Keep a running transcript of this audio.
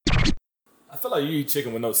feel like you eat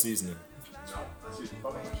chicken with no seasoning.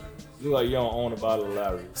 You look like you don't own a bottle of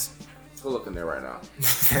Lowry's. Go look in there right now.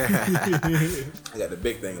 I got the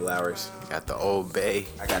big thing, Lowry's. Got the Old Bay.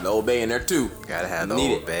 I got the Old Bay in there too. Gotta have the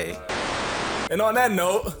Old Bay. And on that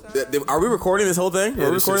note, are we recording this whole thing? Yeah, Are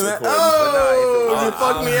we recording that? recording. Oh, you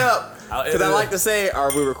fucked me up. Because I like to say,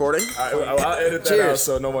 are we recording? I'll edit that Cheers. out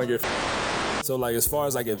so no one gets. So like, as far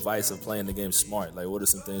as like advice of playing the game smart, like what are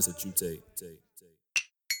some things that you take?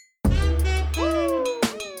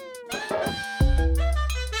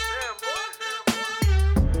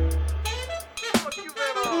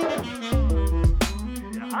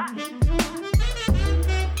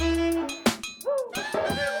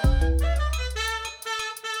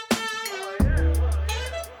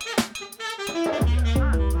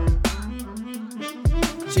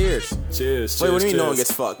 Cheers. Wait, what do you mean no one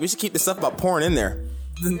gets fucked? We should keep the stuff about porn in there.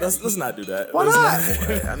 Let's not do that. Why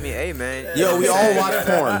not? I mean, hey, man. Yo, we all watch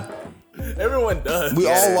porn. Everyone does. We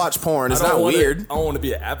all watch porn. It's not weird. I don't want to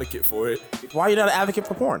be an advocate for it. Why are you not an advocate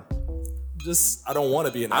for porn? I don't want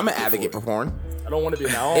to be an advocate. I'm an advocate for porn. I don't want to be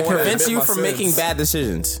an It prevents you from making bad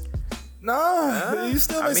decisions. Nah, you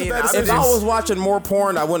still make some bad decisions. If I was watching more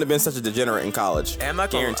porn, I wouldn't have been such a degenerate in college. Hey, I'm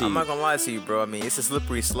not gonna lie to you, bro. I mean, it's a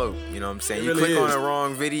slippery slope. You know what I'm saying? You really click on is. a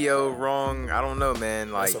wrong video, I don't know,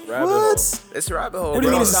 man. Like, It's a rabbit hole. it's a rabbit hole. What do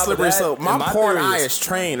you bro. mean it's a slippery slope? and My my porn theory eye is- is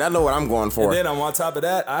trained. I know what I'm going for. And then on top of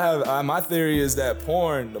that, my theory is that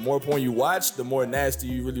the more porn you watch, the more nasty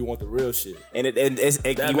you really want the real shit. And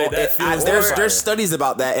feels there's studies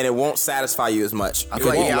about that, and it won't satisfy you as much. I feel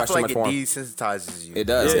like, You I watch feel too like much it porn. desensitizes you. It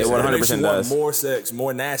does. Yeah, It so makes 100% you want does. more sex,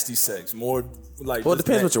 more nasty sex, more like. Well, it just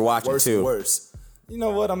depends what you're watching, worse too. and worse. You know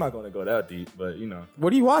what? I'm not going to go that deep, but you know.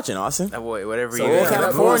 What are you watching, Austin? Whatever So you what kind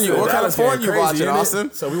of porn you watching,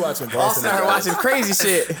 Austin? So we watching Austin Boston. started watching crazy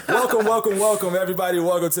shit. Welcome, everybody.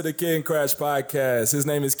 Welcome to the Kid and Crash podcast. His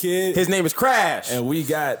name is Kid. His name is Crash. And we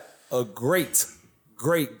got a great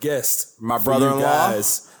guest. My for you brother-in-law,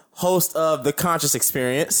 guys. host of The Conscious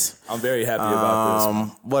Experience. I'm very happy about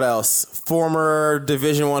this. What else? Former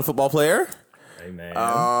Division I football player. Hey, man.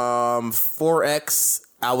 Forex,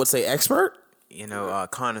 I would say expert. You know,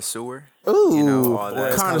 connoisseur. Ooh, You know, all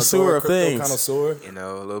that. connoisseur of crypto things. Connoisseur. You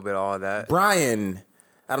know, a little bit of all that. Brian,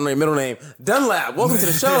 I don't know your middle name. Dunlap, welcome to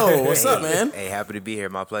the show. What's up, man? Hey, happy to be here.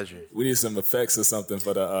 My pleasure. We need some effects or something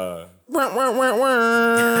for the. Wah, wah, wah,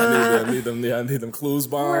 wah. I need them clues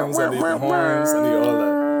bombs. I need the horns. I need all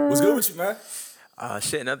that. What's good with you, man?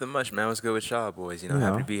 Shit, nothing much, man. What's good with y'all, boys? You know,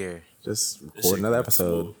 happy to be here. Just record another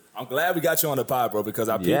episode. I'm glad we got you on the pod, bro, because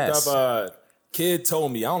I picked Yes. up. Kid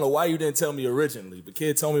told me. I don't know why you didn't tell me originally, but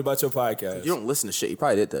Kid told me about your podcast. You don't listen to shit. You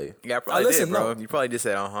probably did tell you. Yeah, I probably listen, did, bro. no. You probably just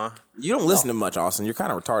said, You don't listen to much, Austin. You're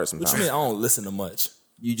kind of retarded sometimes. What you mean? I don't listen to much.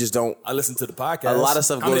 You just don't. I listen to the podcast. A lot of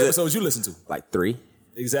stuff How many goes in- episodes you listen to? Like 3.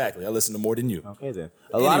 Exactly. I listen to more than you. Okay, then.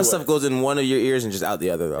 A lot of stuff goes in one of your ears and just out the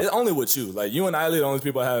other, though. It's only with you. Like you and Eiley, the only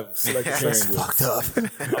people I have selective hearing with. Fucked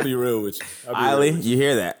up. I'll be real with you. I'll be real Eiley, you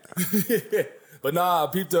hear that? But nah, I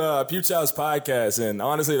peeped y'all's podcast, and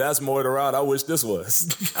honestly, that's more the route I wish this was.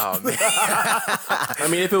 Oh, man. I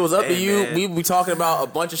mean, if it was up to you, man. we'd be talking about a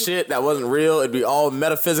bunch of shit that wasn't real. It'd be all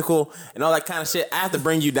metaphysical and all that kind of shit. I have to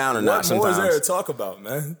bring you down a notch What more is sometimes. there to talk about,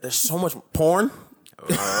 man? There's so much porn.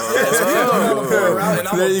 And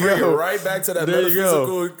I'm There gonna you bring go. it right back to that There you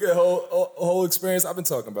go. metaphysical whole experience I've been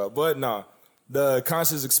talking about. But nah, the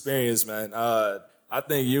conscious experience, man. I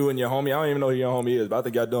think you and your homie, I don't even know who your homie is, but I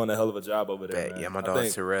think y'all doing a hell of a job over there, man. Yeah, my I dog's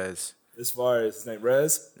think Therese. As far as his name,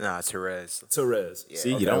 Rez? Nah, Therese. Therese.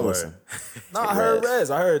 See, Okay, you don't word. listen. No, I heard Rez.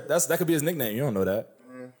 I heard that could be his nickname. You don't know that.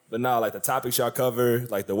 But nah, like the topics y'all cover,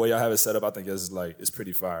 like the way y'all have it set up, I think it's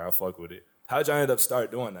pretty fire. I fuck with it. How'd y'all end up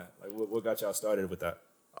start doing that? Like what got y'all started with that?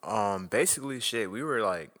 Basically, shit, we were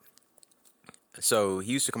like, so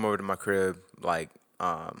he used to come over to my crib, like,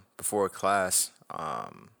 before class,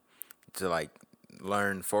 to like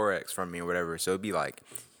learn Forex from me or whatever. So it'd be like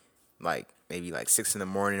maybe like 6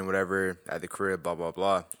 a.m, whatever, at the crib, blah, blah,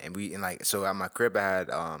 blah. And so at my crib, I had,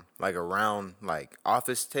 like a round, like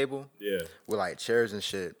office table. Yeah. With like chairs and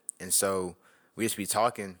shit. And so we just be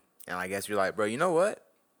talking, and I guess we're like, bro, you know what?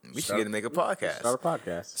 We should get to make a podcast. Start a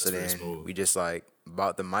podcast. So then we just like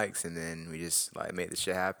bought the mics, and then we just like made the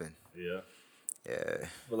shit happen. Yeah. Yeah.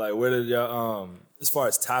 But like, where did y'all, as far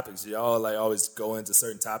as topics, do y'all like always go into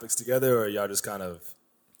certain topics together, or y'all just kind of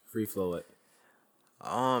Free flow it.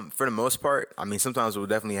 For the most part, I mean, sometimes we'll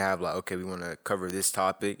definitely have like, okay, we want to cover this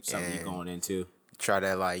topic, Something and you're going into. try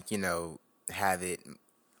to like, have it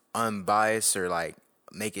unbiased, or like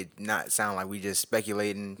make it not sound like we just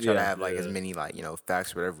speculating. Try to have like as many like,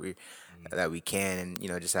 facts, whatever that we can,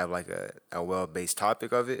 and just have like a well based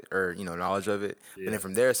topic of it, or knowledge of it. And then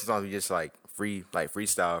from there, sometimes we just like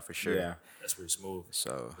freestyle for sure. Yeah, That's pretty smooth.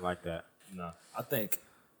 So I like that. No, I think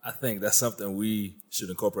that's something we should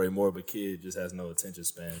incorporate more. But kid just has no attention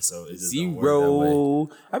span, so it just don't work that way. Zero.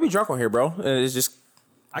 I be drunk on here, bro. It's just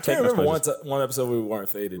I can't remember one episode we weren't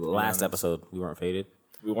faded. to be last honest. episode we weren't faded.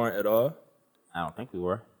 We weren't at all. I don't think we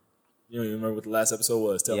were. You don't even remember what the last episode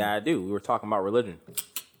was? Tell me. Yeah, I do. We were talking about religion.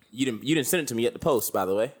 You didn't send it to me at the post, by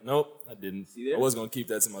the way. Nope, I didn't. there? I was gonna keep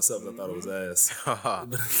that to myself. I thought it was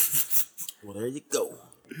ass. Well, there you go.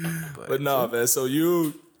 But no, man. So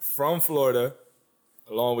you from Florida,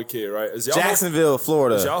 along with kid, right? Is y'all Jacksonville,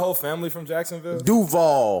 Florida. Is y'all whole family from Jacksonville?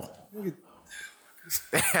 Duval.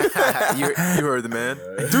 you heard the man.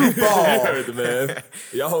 Duval. I heard the man.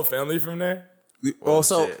 Y'all whole family from there? Well,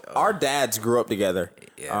 so shit, our dads grew up together.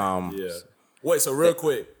 Yeah. Yeah. Wait, so real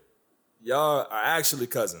quick, y'all are actually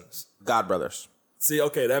cousins. God brothers. See,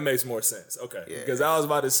 okay, that makes more sense. Okay, because I was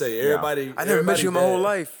about to say everybody. I never met you in my dad- whole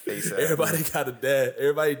life. Everybody got a dad.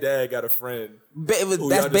 Everybody dad got a friend. That's y'all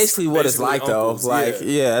just basically what it's basically like, though. uncles, Like,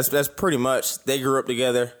 yeah. that's pretty much. They grew up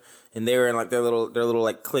together, and they were in like their little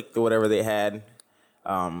like clique or whatever they had,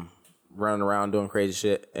 running around doing crazy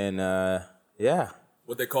shit, and yeah,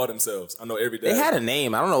 What they call themselves? I know every dad. they had a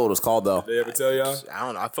name. I don't know what it was called though. They ever tell y'all? I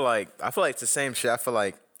don't know. I feel like it's the same shit. I feel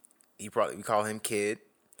like we call him Kid.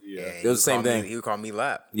 Yeah. and It was the he same would call thing. He would call me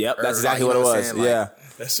Lap. Yep, Or, that's like, exactly you what it know was. I'm saying? Yeah,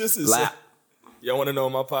 That's just his. Lap. Y'all want to know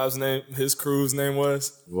what my pop's name? His crew's name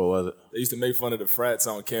was. What was it? They used to make fun of the frats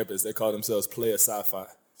on campus. They called themselves Player Sci-Fi.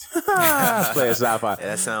 Play a sci-fi. Yeah,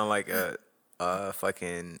 that sound like a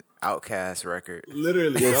fucking Outcast record.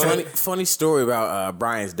 Literally. Yo, dog. funny story about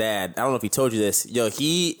Brian's dad. I don't know if he told you this. Yo,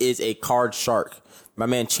 he is a card shark. My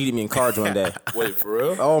man cheated me in cards one day. Wait, for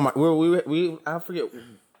real? Oh my, we I forget.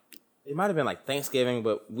 It might have been like Thanksgiving,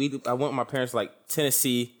 but I went with my parents to like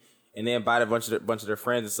Tennessee, and they invited a bunch of their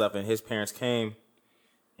friends and stuff. And his parents came,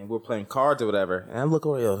 and we were playing cards or whatever. And I look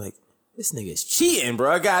over, yo, like this nigga is cheating,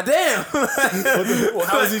 bro. Goddamn. Well,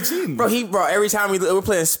 how is he cheating? Bro, every time we were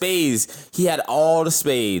playing spades, he had all the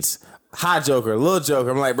spades. High joker, little joker.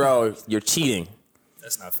 I'm like, bro, you're cheating.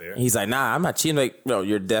 That's not fair. And he's like, nah, I'm not cheating. I'm like, bro,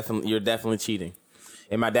 you're definitely cheating.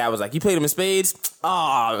 And my dad was like, you played him in spades?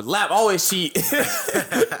 Oh, Lap always cheat.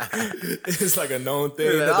 It's like a known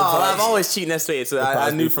thing. that the Lap pops- always cheating that spades. So I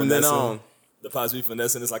pops knew be from then finessing. on. The pops be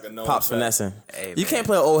finessing. It's like a known Pops fact. finessing. Hey, You man. can't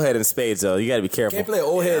play old head in spades, though. You got to be careful. Can't play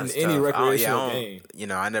old head in That's any tough. recreational I don't-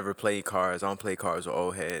 game. I never played cards. I don't play cards with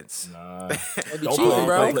old heads. Nah. be Don't cheating, play,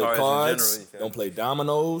 bro. don't play Cards in cards. general, you Don't play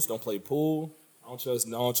dominoes. Don't play pool. I don't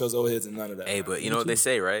trust old heads and none of that. Hey, but you know what they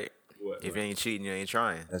say, right? What? If you ain't cheating, you ain't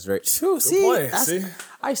trying. That's right. See, point, see?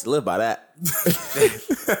 I used to live by that.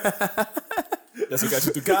 That's what got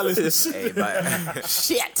you through college. Hey, but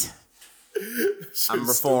Shit. I'm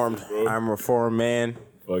reformed. I'm a reformed man.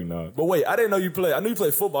 Fuck no. But wait, I didn't know you play. I knew you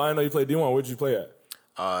played football. I didn't know you played D1. Where'd you play at?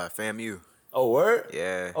 FAMU. Oh, word?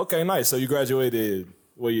 Yeah. Okay, nice. So you graduated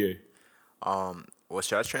what year? Well,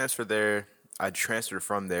 should I transfer there? I transferred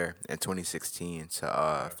from there in 2016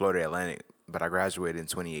 to Florida Atlantic, but I graduated in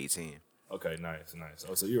 2018. Okay, nice.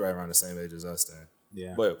 Oh, so you're right around the same age as us then.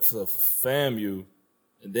 Yeah. But for FAMU,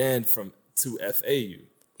 and then to FAU.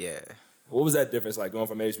 Yeah. What was that difference like going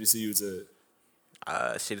from HBCU to?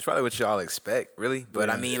 Shit, it's probably what y'all expect, really. But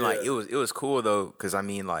I mean, like, Yeah. it was cool though, because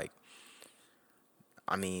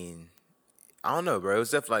I don't know, bro. It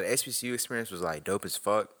was definitely like the HBCU experience was like dope as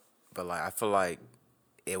fuck. But like, I feel like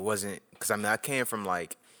it wasn't, because I came from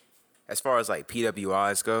like, as far as like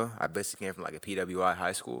PWIs go, I basically came from like a PWI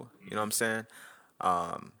high school. You know what I'm saying?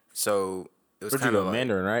 So it was Where'd you kind go? of like,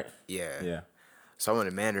 Mandarin, right? yeah. Yeah. So I went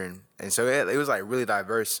to Mandarin, and so it was like really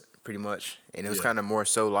diverse, pretty much, and it was Yeah. kind of more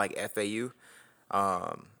so like FAU,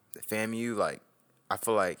 FAMU. Like I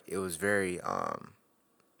feel like it was very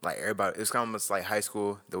like everybody. It was kind of almost like high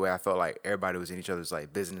school. The way I felt like everybody was in each other's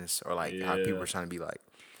like business, or like how people Yeah. were trying to be like.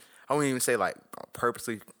 I wouldn't even say like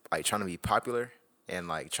purposely like trying to be popular and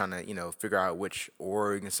like trying to figure out which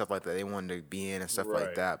org and stuff like that they wanted to be in and stuff Right.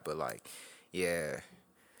 like that. But like, yeah.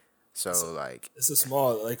 So like. It's a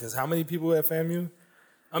small like. Cause how many people at FAMU?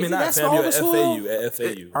 I mean, Is it not that small FAMU. of a At school? FAU. At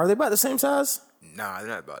FAU. Are they about the same size? Nah, they're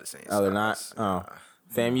not about the same. Oh, they're not? size. Oh.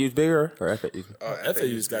 FAMU's bigger? Or FAU?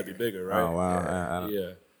 FAU's got to be bigger, right? Oh, wow.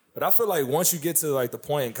 Yeah. But I feel like once you get to like the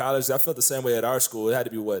point in college, I felt the same way at our school. It had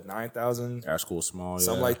to be what 9,000, Our school's small, yeah.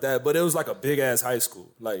 something like that. But it was like a big ass high school.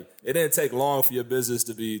 Like it didn't take long for your business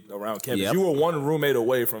to be around campus. Yep. You were one roommate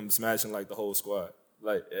away from smashing like the whole squad.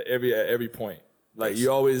 Like at every point. Like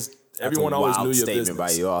you always, everyone always knew your statement business.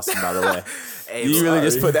 by you, Austin. By the way, Hey, you really sorry.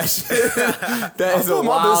 just put that shit. That is a put my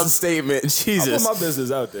wild business- statement. I Jesus. put my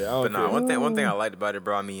business out there. I don't But care. nah, one thing I liked about it,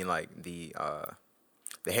 bro. I mean, like the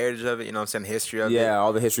heritage of it. You know what I'm saying? The history of it. Yeah,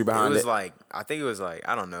 all the history It behind was it. like, I think it was like,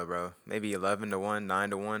 I don't know, bro. Maybe 11-1,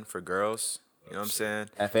 9-1 for girls. You know what I'm saying?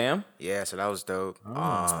 FM. Yeah, so that was dope.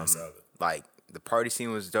 nice of it. Like the party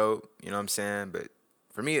scene was dope. You know what I'm saying? But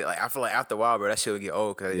for me, like I feel like after a while, bro, that shit would get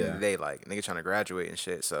old because at the end of the day, like niggas trying to graduate and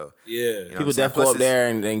shit. So Yeah. you know what I'm People saying? definitely Plus up there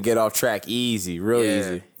and get off track easy, real Yeah.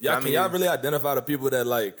 easy. Y'all, I can mean- y'all really identify the people that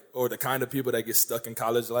like, or the kind of people that get stuck in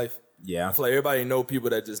college life? Yeah. I feel like everybody know people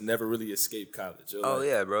that just never really escape college. Or Oh like,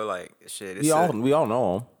 yeah, bro. Like shit. It's We all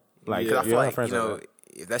know them. Like, Because I we feel all have like, friends you know, like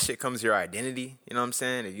that. if that shit comes to your identity, you know what I'm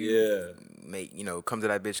saying? If you Yeah. make, you know, come to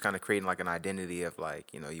that bitch kind of creating like an identity of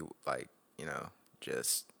like, you know,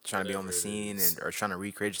 just trying to be on the Whatever it scene is. or trying to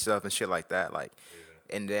recreate yourself and shit like that. Like,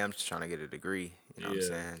 and then I'm just trying to get a degree. You know what I'm Yeah.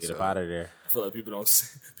 saying? Get up out of there. I feel like people don't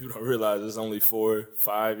realize it's only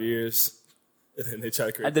 4-5 years, and then they try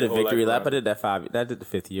to create. I did a the whole victory life lap. I around it. did that 5. I did the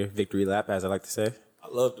 5th year victory lap, as I like to say. I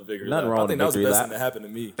love the victory Nothing lap. wrong I think with that was the victory best lap. thing that happened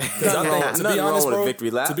to me. 'Cause Nothing I think, wrong- to be nothing wrong honest, with a bro,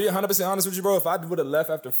 victory lap. to be 100% honest with you, bro, if I would have left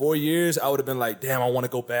after 4 years, I would have been like, damn, I want to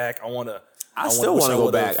go back. I still want to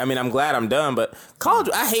go back. I mean, I'm glad I'm done, but college,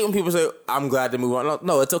 I hate when people say, I'm glad to move on.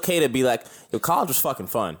 No, it's okay to be like, yo, college was fucking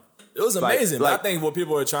fun. It was Like- amazing. like- but I think what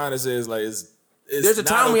people are trying to say is like, it's There's a not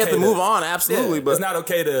time we have okay to move on, absolutely, Yeah, but it's not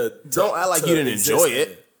okay to don't act like to you didn't exist enjoy in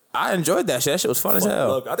it. I enjoyed that shit. That shit was fun as hell.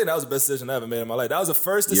 Look, I think that was the best decision I ever made in my life. That was the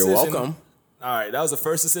first You're decision. welcome. All right, that was the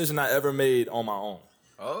first decision I ever made on my own.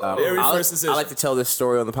 Oh, Very I first decision. like to tell this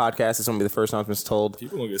story on the podcast. It's going to be the first time it's told.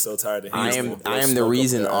 People gonna get so tired of I hearing am the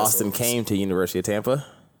reason Austin came to University of Tampa.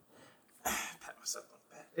 Pat myself on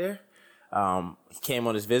the back there. He came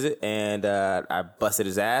on his visit and I busted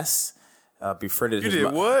his ass. Befriended you his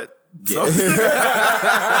did what? Yeah. From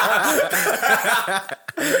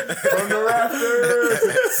the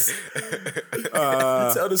rafters. You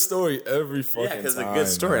tell the story every fucking time. because it's a good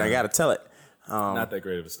story and I got to tell it. Not that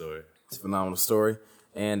great of a story. It's a phenomenal story.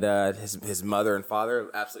 And his mother and father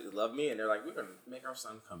absolutely love me. And they're like, we're going to make our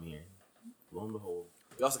son come here. Lo and behold.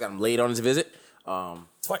 We also got him late on his visit.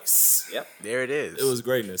 Twice. Yep. There it is. It was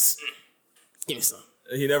greatness. Give me some.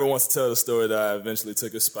 He never wants to tell the story that I eventually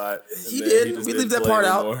took his spot. and He then did. just We didn't leave that play part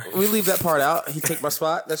anymore. out. We leave that part out. He took my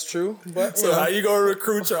spot. That's true. But So how you gonna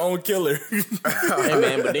recruit your own killer? hey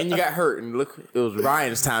man, but then you got hurt, and look, it was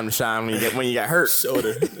Ryan's time to shine when you got hurt.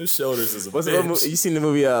 Shoulder. His shoulders is a What's the bitch. movie? You seen the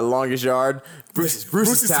movie Longest Yard?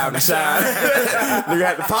 Bruce's time to shine. Nigga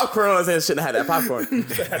had the popcorn on his head. Shouldn't have had that popcorn.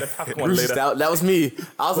 Popcorn Bruce's later. out. That was me.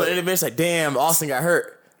 I was on the bench like, damn, Austin got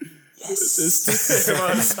hurt.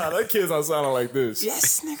 That kid's not sounding like this.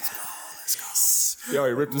 Yes, nigga. He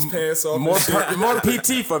already ripped his pants off. More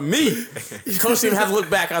PT for me. Coach didn't have to look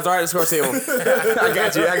back. I was already at the score table. I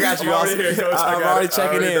got you. I'm already Austin. here, Coach. I I'm got already it. I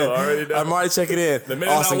checking already in. know, I already know. I'm already checking in. The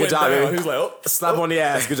minute Austin, I good went job, down, baby. he was like, oh. Slap on the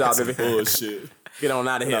ass. Good job, baby. Bullshit. Get on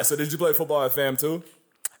out of here. Nah, so did you play football at FAM too?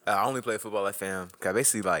 I only play football at fam. Cause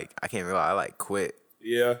basically, like, I can't realize I like quit.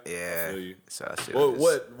 Yeah. Yeah. I feel you. So that shit. What,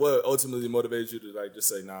 was- what ultimately motivated you to like just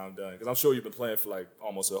say, nah, I'm done? Because I'm sure you've been playing for like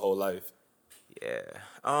almost your whole life.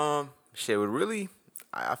 Yeah. Shit would really.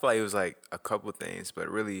 I feel like it was like a couple things, but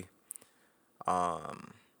really,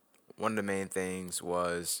 one of the main things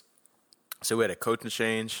was, so we had a coaching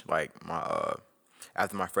change. Like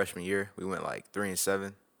after my freshman year, we went like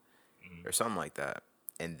 3-7 or something like that,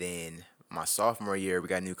 and then my sophomore year, we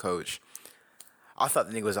got a new coach. I thought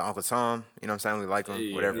the nigga was an Uncle Tom. You know what I'm saying? We liked him.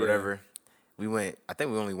 Yeah. Whatever. We went. I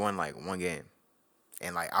think we only won like one game.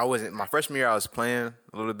 And like I wasn't my freshman year, I was playing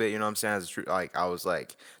a little bit. You know what I'm saying? Like I was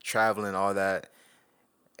like traveling, all that.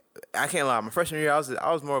 I can't lie. My freshman year, I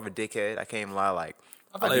was more of a dickhead. I can't even lie. Like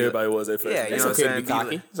I feel like everybody was at first. yeah, you It's know what okay I'm to saying?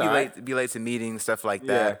 be cocky. It's Be all late, right. be late to meetings, stuff like Yeah.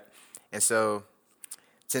 that. And so,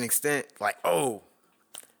 to an extent, like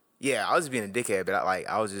yeah, I was being a dickhead, but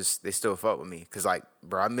I was just they still fuck with me because like,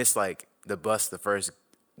 bro, I missed like the bus the first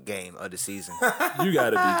game of the season. You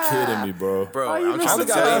gotta be kidding me, bro. Bro, you I'm I trying don't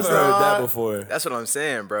to think tell I've you, ever heard that dog. before. that's what I'm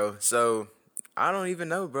saying, bro. So I don't even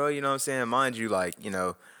know, bro. You know what I'm saying? Mind you, like, you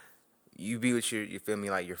know, you be with you feel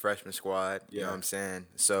me, like your freshman squad. You know what I'm saying?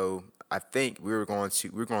 So I think we were going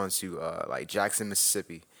to like Jackson,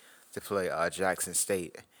 Mississippi, to play Jackson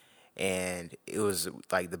State, and it was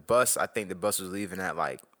like the bus. I think the bus was leaving at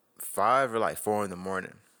like 5 or like 4 in the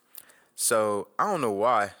morning. So I don't know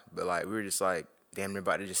why, but like we were just like damn near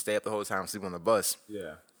about to just stay up the whole time, sleep on the bus.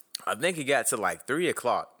 Yeah. I think it got to like 3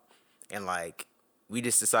 o'clock, and like we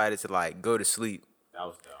just decided to like go to sleep. That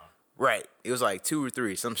was dumb. Right. It was like 2 or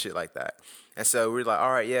 3, some shit like that. And so we were like,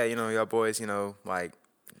 all right, yeah, you know, y'all boys, you know, like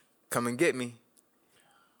come and get me.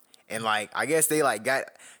 And like, I guess they like got,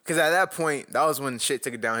 cause at that point, that was when shit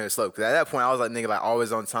took it downhill slope. Cause at that point, I was like, nigga, like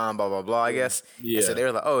always on time, blah, blah, blah, I guess. Yeah. And so they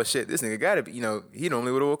were like, oh shit, this nigga gotta be, he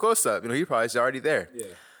normally would have woke us up. He probably already there. Yeah.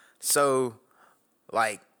 So,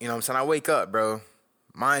 like, what I'm saying? I wake up, bro.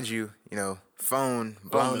 Mind you, phone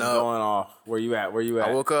blown up. Going off. Where you at?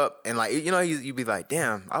 I woke up and like, you'd be like,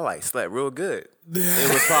 damn, I like slept real good.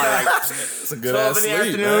 It was probably like It's a good ass 12 in the sleep,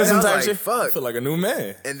 afternoon, man. some I was type like, shit. I fuck. feel like a new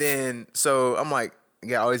man. And then, so I'm like,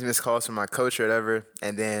 yeah, I always miss calls from my coach or whatever.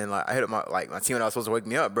 And then like I hit up my team that was supposed to wake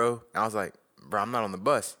me up, bro. And I was like, bro, I'm not on the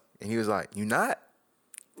bus. And he was like, you not?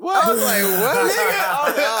 what? I was like, what? Nigga? I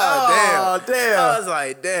was like, oh, damn. I was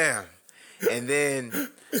like, damn. And then,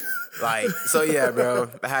 like, so yeah, bro.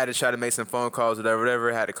 I had to try to make some phone calls,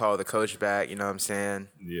 whatever. I had to call the coach back. You know what I'm saying?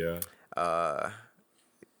 Yeah.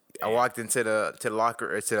 I walked into the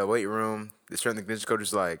locker or to the weight room. The strength and conditioning coach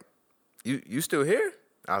was like, "You still here?"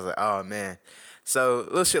 I was like, "Oh man." So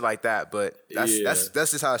little shit like that, but that's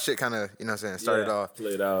just how shit kind of started off.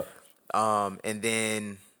 Played out. And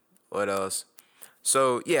then what else?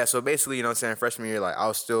 So yeah, so basically, freshman year, like I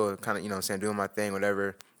was still kind of, doing my thing,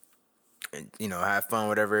 whatever, and have fun,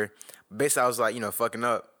 whatever. Basically, I was like, fucking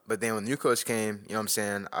up. But then when the new coach came,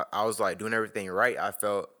 I was like doing everything right. I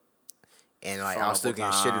felt, and like I was still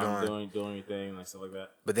getting shitted on, doing anything like stuff like that.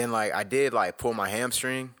 But then like I did like pull my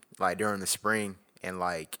hamstring like during the spring, and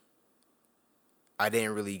like I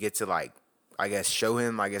didn't really get to like I guess show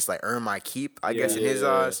him, I guess like earn my keep, I guess in his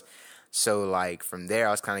eyes. So like from there,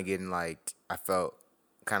 I was kind of getting like I felt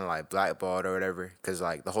kind of like blackballed or whatever, because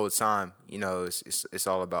like the whole time, it's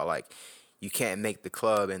all about like you can't make the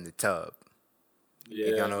club in the tub. Yeah,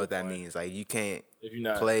 If y'all know what that means, like you can't if you're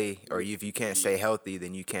not play, or if you can't stay healthy,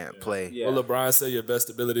 then you can't play. Yeah. What LeBron said, your best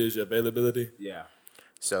ability is your availability. Yeah.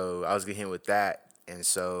 So I was getting hit with that, and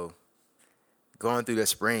so going through the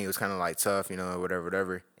spring, it was kind of like tough,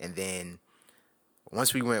 whatever. And then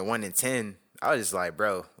once we went 1-10, I was just like,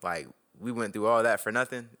 bro, like we went through all that for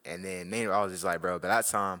nothing. And then mainly I was just like, bro, by that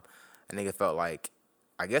time, a nigga felt like,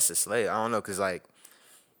 I guess a slave. I don't know, cause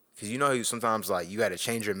sometimes like you got to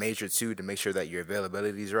change your major too to make sure that your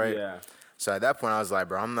availability is right. Yeah. So at that point, I was like,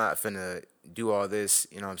 bro, I'm not finna do all this.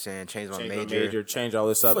 You know what I'm saying? Change my major. Change all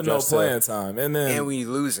this up For no just to- playing time. And then And we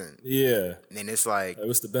losing. yeah. And then it's like,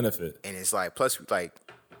 What's the benefit? and it's like, plus like,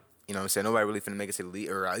 you know what I'm saying? Nobody really finna make it to the league,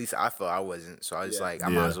 or at least I felt I wasn't. So I was like, I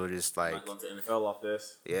might as well just like, Not going to NFL off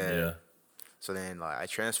this. yeah. So then like I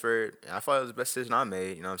transferred, and I thought it was the best decision I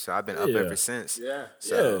made. You know what I'm saying? I've been up Yeah. ever since. Yeah.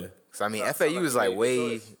 So, I mean, Sounds FAU like was you like made a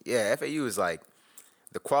way, good choice. FAU is like,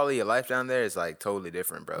 the quality of life down there is like totally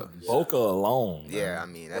different, bro. Boca alone. man. Yeah, I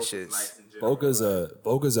mean, that shit's, Nice in general.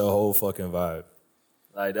 Boca's a whole fucking vibe.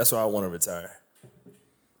 Like that's why I want to retire.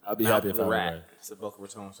 I'll be happy if I rat. retire. That's what Boca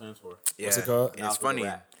Raton stands for. yeah. What's it called? And Mouth it's of the funny.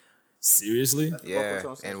 rat. Seriously? Yeah. Boca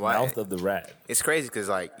Raton And why? Mouth of the rat. It's crazy because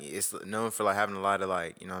like it's known for like having a lot of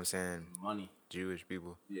like, you know what I'm saying, Money. Jewish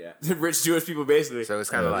people. Yeah. Rich Jewish people, basically. So it's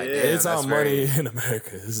kind of like, Yeah. damn, Anytime that's money very, in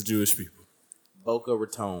America is Jewish people. Boca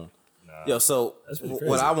Raton. Yo, so That's pretty what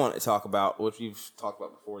crazy. I want to talk about, which you've talked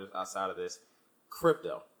about before, outside of this,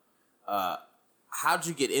 crypto. How'd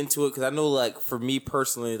you get into it? Because I know, like, for me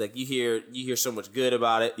personally, like you hear so much good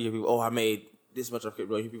about it. You hear people, oh, I made this much of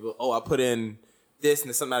crypto. You hear people, oh, I put in this and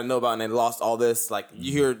it's something I didn't know about and then lost all this. Like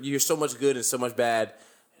you hear so much good and so much bad.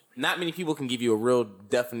 Not many people can give you a real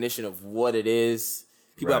definition of what it is.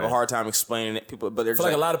 People have a Right. hard time explaining it. But they're I just feel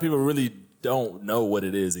like a lot of people really don't know what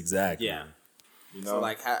it is exactly. yeah. You So know?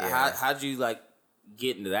 like, how'd you like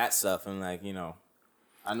get into that stuff? And like,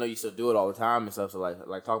 I know you still do it all the time and stuff. So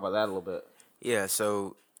like talk about that a little bit. yeah.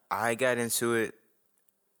 So I got into it,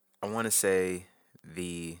 I want to say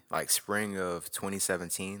the like spring of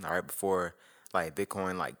 2017, right before like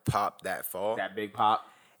Bitcoin like popped that fall. That big pop.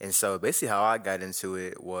 And so basically how I got into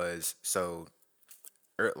it was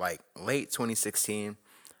like late 2016,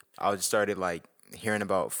 I just started like hearing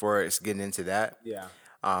about Forex, getting into that. Yeah.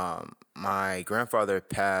 My grandfather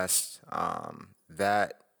passed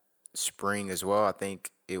that spring as well. I think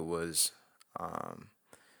it was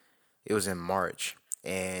in March,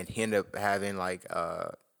 and he ended up having like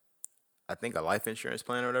I think a life insurance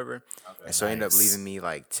plan or whatever. Okay. And so he ended up Nice. leaving me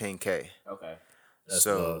like 10K. Okay. That's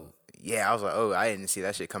So love. yeah, I was like, oh, I didn't see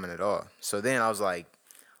that shit coming at all. So then I was like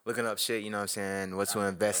looking up shit, you know what I'm saying, what to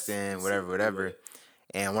invest in, whatever.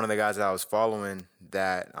 And one of the guys that I was following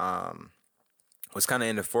that was kind of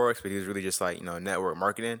into Forex, but he was really just like, network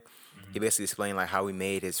marketing. He basically explained like how he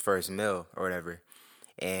made his first mill or whatever.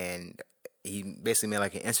 And he basically made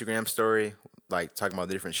like an Instagram story, like talking about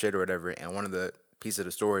the different shit or whatever. And one of the pieces of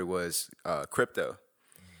the story was crypto.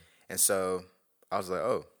 And so I was like,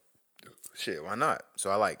 oh, shit, why not? So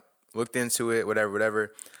I like looked into it,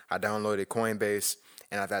 whatever. I downloaded Coinbase,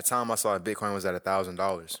 and at that time I saw that Bitcoin was at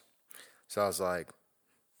 $1,000. So I was like,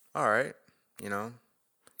 all right, you know,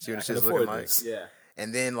 see what this shit's looking like. Yeah.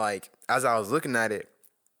 And then like as I was looking at it,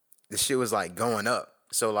 the shit was like going up.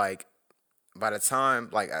 So like by the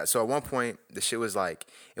time so at one point the shit was like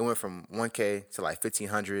it went from 1K to like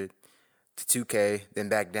 1,500 to 2K, then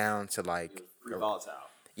back down to like Pretty volatile.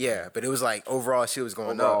 yeah, but it was like overall shit was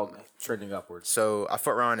going Overall, up. trending upwards. So I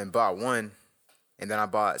fucked around and bought one, and then I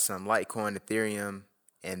bought some Litecoin, Ethereum,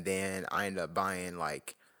 and then I ended up buying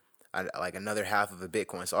like another half of a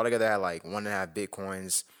Bitcoin. So altogether I had like 1.5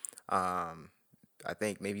 Bitcoins, I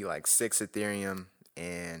think maybe like 6 Ethereum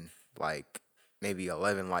and like maybe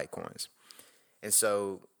 11 Litecoins. And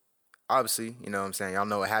so obviously, you know what I'm saying, y'all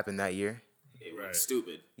know what happened that year. It was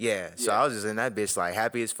stupid. Yeah, so I was just in that bitch like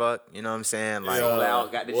happy as fuck, you know what I'm saying? Like,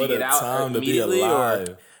 did you get out immediately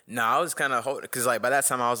or? No, I was kind of because like by that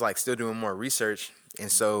time I was like still doing more research,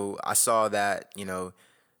 and so I saw that, you know,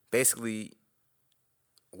 basically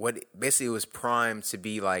it was primed to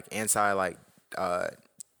be like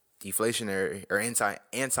deflationary or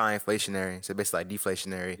anti-inflationary, so basically like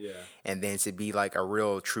deflationary, and then to be like a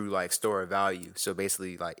real true like store of value. So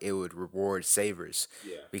basically like it would reward savers,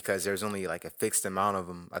 because there's only like a fixed amount of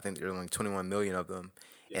them. I think there's only 21 million of them,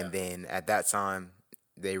 and then at that time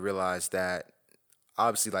they realized that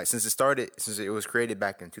obviously like since it was created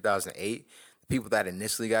back in 2008, the people that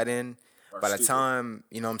initially got in, by the time,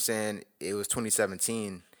 you know what I'm saying, it was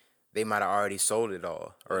 2017, they might have already sold it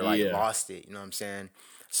all or like lost it, you know what I'm saying?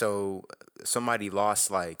 So somebody lost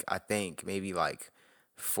like I think maybe like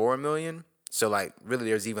 4 million. So like really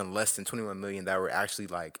there's even less than 21 million that were actually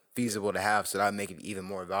like feasible to have, so that would make it even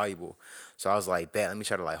more valuable. So I was like, bet, let me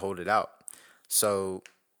try to like hold it out. So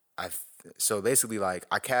basically like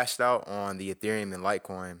I cashed out on the Ethereum and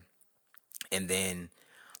Litecoin, and then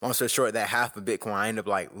long story short, that half of Bitcoin I ended up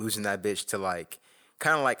like losing that bitch to like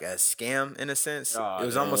kind of like a scam in a sense. It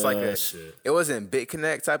was almost like it wasn't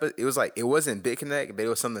BitConnect type of. It wasn't BitConnect, but it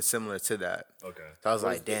was something similar to that. Okay. So I was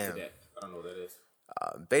like, damn. I don't know what that is.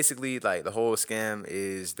 Basically, like the whole scam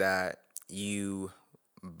is that you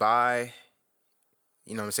buy,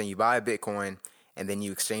 you know what I'm saying, you buy a Bitcoin and then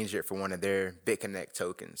you exchange it for one of their BitConnect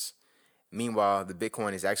tokens. Meanwhile, the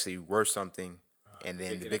Bitcoin is actually worth something, and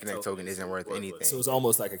then the BitConnect token isn't worth anything. So it's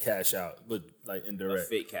almost like a cash out, but like indirect. A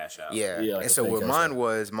fake cash out. Yeah. Like and so what mine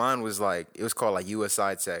was like, it was called like US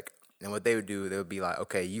Side Tech. And what they would do, they would be like,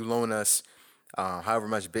 okay, you loan us however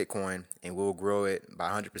much Bitcoin and we'll grow it by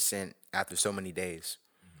 100% after so many days.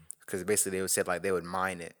 Because basically they would say like they would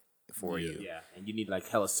mine it for you. Yeah, and you need like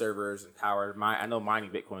hella servers and power. I know mining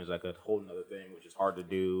Bitcoin is like a whole nother thing, which is hard to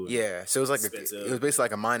do. Yeah, so it was like it was basically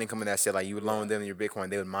like a mining company that said like you would loan them your Bitcoin,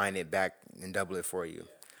 they would mine it back and double it for you.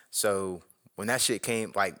 Yeah. So when that shit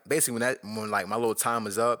came, like basically when like my little time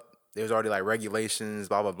was up, there was already like regulations,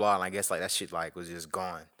 blah blah blah, and I guess like that shit like was just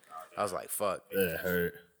gone. I was like, fuck. It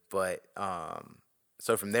hurt. But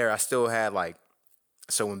so from there I still had like,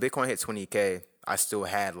 so when Bitcoin hit 20K, I still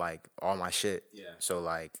had like all my shit. Yeah. So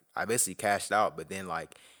like I basically cashed out, but then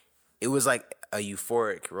like it was like a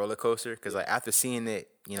euphoric roller coaster, because like after seeing it,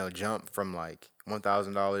 you know, jump from like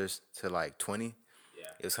 $1,000 to like 20,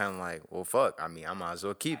 it was kind of like, well, fuck. I mean, I might as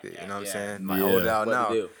well keep it. You know what I'm saying? Like hold it out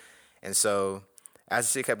now. And so as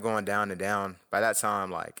the shit kept going down and down, by that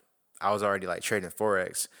time, like I was already like trading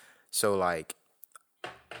Forex. So like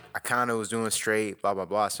I kind of was doing straight, blah, blah,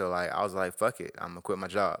 blah. So like I was like, fuck it, I'm gonna quit my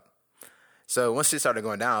job. So once it started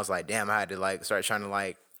going down, I was like, damn, I had to like start trying to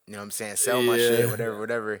like, you know what I'm saying, sell my shit,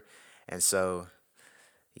 whatever. And so,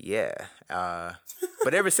 yeah.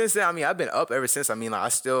 But ever since then, I mean, I've been up ever since. I mean,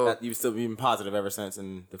 like You've still been positive ever since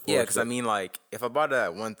in the Forex. Yeah, because I mean, like, if I bought it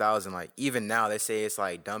at 1,000, like, even now, they say it's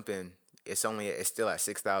like dumping. It's still at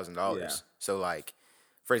 $6,000. Yeah. So like,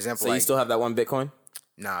 for example, so you still have that one Bitcoin?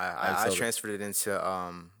 Nah, I transferred it into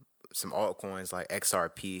some altcoins like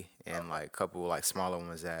XRP and like a couple like smaller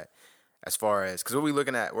ones that. As far as, because what we're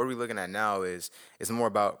looking at now is it's more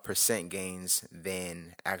about percent gains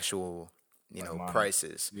than actual, you know,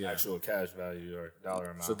 prices. The actual cash value or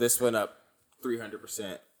dollar amount. So this went up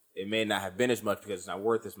 300%. It may not have been as much because it's not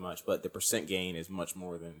worth as much, but the percent gain is much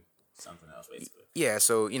more than something else, basically. Yeah,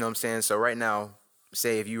 so you know what I'm saying. So right now,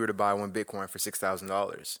 say if you were to buy one Bitcoin for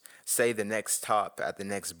 $6,000, say the next top at the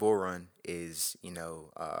next bull run is, you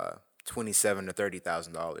know, $27,000 to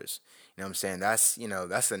 $30,000. You know what I'm saying? That's, you know,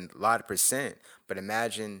 that's a lot of percent. But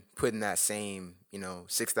imagine putting that same, you know,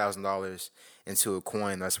 $6,000 into a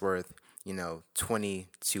coin that's worth, you know, 20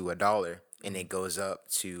 to $1, and it goes up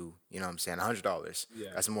to, you know what I'm saying, $100. Yeah.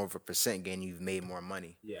 That's more of a percent gain. You've made more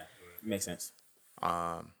money. Yeah, makes sense.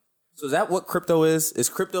 So is that what crypto is? Is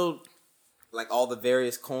crypto like all the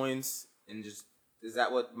various coins and just not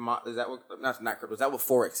crypto? Is that what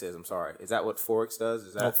Forex is? I'm sorry. Is that what Forex does?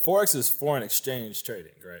 Is that No, Forex is foreign exchange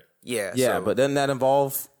trading, right? Yeah. yeah? So, But doesn't that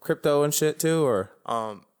involve crypto and shit too? Or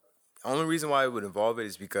only reason why it would involve it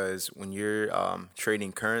is because when you're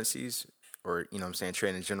trading currencies, or you know what I'm saying,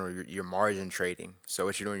 trading in general, you're margin trading. So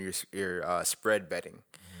what you're doing, you're spread betting.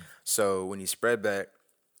 So when you spread bet,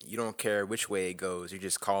 you don't care which way it goes. You're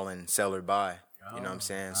just calling sell or buy. You know what I'm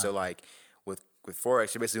saying? So like with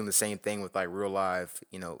Forex, you're basically doing the same thing with like real live,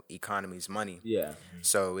 economies, money. yeah,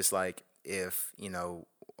 So it's like if,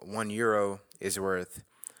 €1 is worth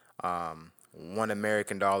 $1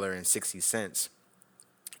 American and 60 cents,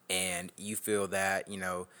 and you feel that,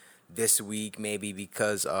 this week maybe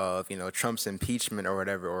because of, Trump's impeachment or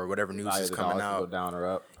whatever news value is of the coming dollar could out. go down or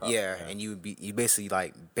up. Probably, Yeah, and you basically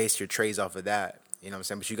like base your trades off of that. You know what I'm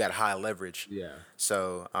saying? But you got high leverage. yeah.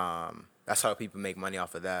 So that's how people make money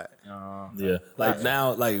off of that. Yeah. Like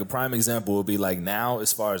now, like a prime example would be like now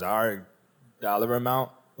as far as our dollar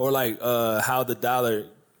amount, or like how the dollar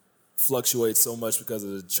fluctuates so much because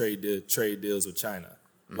of the trade deals with China.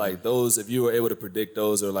 Like those, if you were able to predict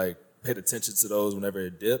those or like paid attention to those whenever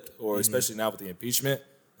it dipped, or especially now with the impeachment,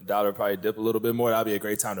 the dollar would probably dip a little bit more. That'd be a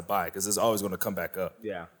great time to buy because it's always going to come back up.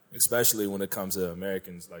 Yeah. Especially when it comes to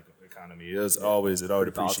Americans, like economy, it always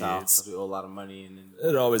appreciates. We owe a lot of money, and then,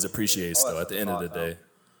 It always appreciates though. At the end of the day,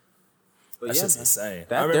 but that's yeah, just man. insane.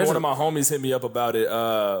 That- I remember there's one a- of my homies hit me up about it,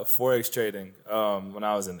 Forex trading, when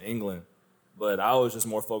I was in England. But I was just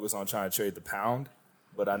more focused on trying to trade the pound.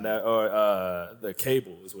 But I never, or the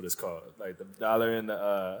cable is what it's called, like the dollar and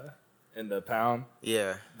the pound.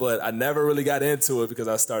 Yeah. But I never really got into it because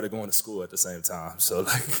I started going to school at the same time. So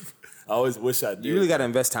like, I always wish I did. You really got to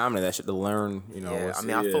invest time into that shit to learn. Yeah, what's- I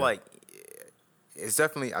mean, I feel like it's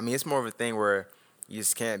definitely. I mean, it's more of a thing where you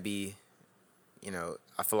just can't be.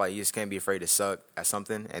 I feel like you just can't be afraid to suck at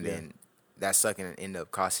something, and then that sucking end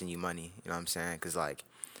up costing you money. You know what I'm saying? Because like,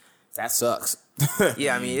 that sucks.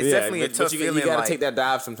 yeah, I mean, it's definitely a tough but you feeling. got to like, take that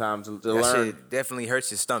dive sometimes to that learn. shit definitely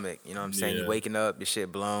hurts your stomach. You know what I'm saying? Yeah. You waking up, your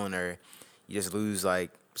shit blown, or you just lose.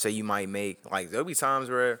 Like, say you might make like there'll be times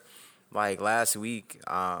where, like last week,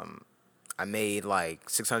 I made like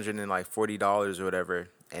 $640 or whatever,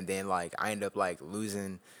 and then like I end up like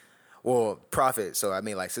losing, profit. So I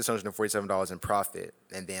made like $647 in profit,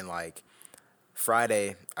 and then like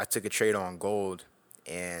Friday I took a trade on gold,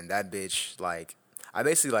 and that bitch like I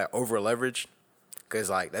basically like over leveraged. Cause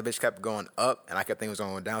like that bitch kept going up, and I kept thinking it was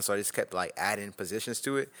going down, so I just kept like adding positions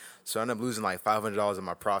to it. So I ended up losing like $500 in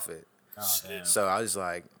my profit. Oh, damn. So I was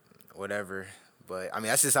like, whatever. But I mean,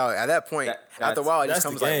 that's just how at that point. That's- After a while, it just that's the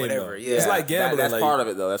comes like game, whatever. though. Yeah, It's like gambling. That's like- part of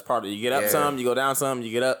it, though. That's part of it. You get up Yeah. some, you go down some, you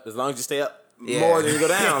get up. As long as you stay up Yeah. more than you go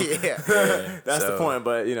down. yeah, That's the So- point.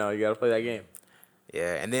 But, you got to play that game.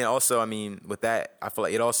 yeah. And then also, I mean, with that, I feel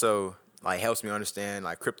like it also like helps me understand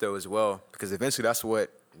like crypto as well, because eventually that's what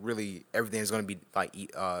really everything is going to be like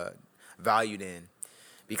valued in.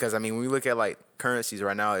 Because I mean, when we look at like currencies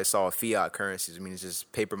right now, it's all fiat currencies. I mean, it's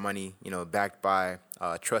just paper money, backed by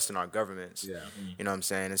trust in our governments. Yeah. You know what I'm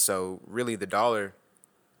saying? And so really the dollar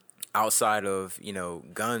outside of,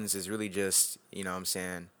 guns is really just, what I'm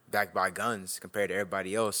saying, backed by guns compared to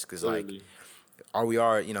everybody else. Because like,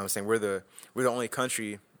 we're the only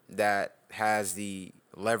country that has the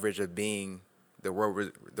leverage of being the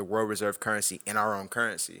world reserve currency in our own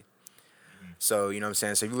currency. So, you know what I'm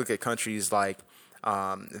saying? So if you look at countries like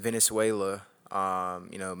Venezuela,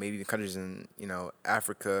 maybe even countries in,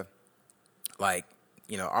 Africa, like,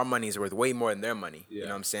 our money is worth way more than their money. Yeah. You know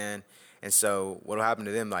what I'm saying? And so what'll happen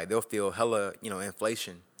to them, like, they'll feel hella,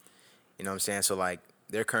 inflation. You know what I'm saying? So, like,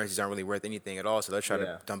 their currencies aren't really worth anything at all. So they'll try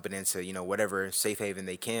to dump it into, whatever safe haven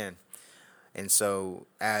they can. And so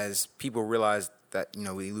as people realize that,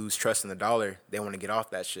 we lose trust in the dollar, they want to get off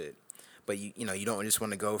that shit. But, you don't just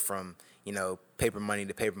want to go from, paper money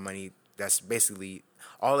to paper money. That's basically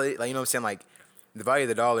all it, like, you know what I'm saying? Like, the value of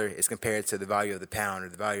the dollar is compared to the value of the pound or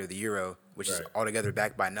the value of the euro, which is altogether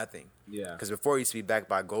backed by nothing. Yeah. Because before it used to be backed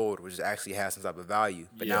by gold, which actually has some type of value.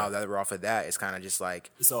 But now that we're off of that, it's kind of just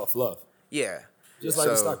like, It's all fluff. yeah. Just like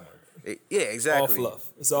the stock market. Yeah, exactly. All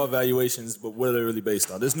fluff. It's all valuations, but what are they really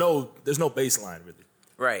based on? There's no baseline really.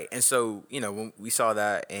 Right. And so, when we saw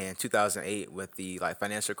that in 2008 with the like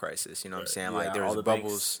financial crisis, you know what I'm saying? Like there all was the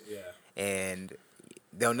bubbles banks. and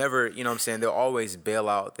they'll never, you know what I'm saying? They'll always bail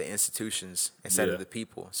out the institutions instead of the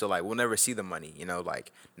people. So like we'll never see the money,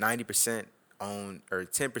 like 90% own or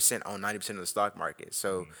 10% own 90% of the stock market.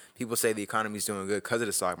 So people say the economy's doing good because of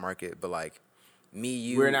the stock market, but like me,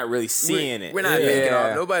 you. We're not really seeing it. We're not banking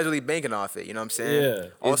off. Nobody's really banking off it. You know what I'm saying? Yeah.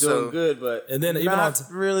 It's Also, doing good, but and then even not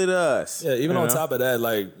really to us. Yeah, even on top of that,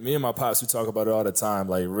 like me and my pops, we talk about it all the time.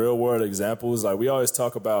 Like real world examples, like we always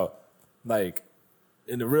talk about, like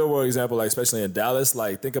in the real world example, like especially in Dallas,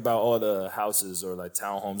 like think about all the houses or like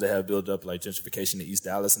townhomes they have built up, like gentrification in East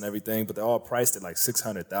Dallas and everything, but they're all priced at like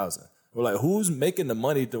 $600,000. We're like, who's making the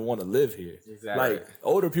money to want to live here? Exactly. Like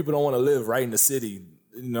older people don't want to live right in the city.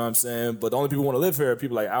 You know what I'm saying? But the only people who want to live here are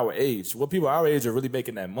people like our age. Well, people our age are really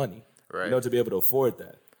making that money, right? You know, to be able to afford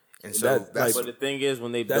that. And so but the thing is,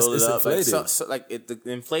 when they build it up, the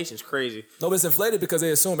inflation's crazy. No, but it's inflated because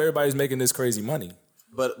they assume everybody's making this crazy money.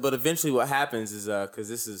 But eventually, what happens is because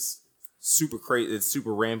this is super crazy, it's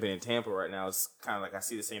super rampant in Tampa right now. It's kind of like I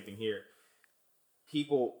see the same thing here.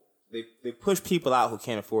 People they push people out who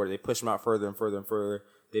can't afford it. They push them out further and further and further.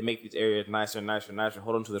 They make these areas nicer and nicer and nicer.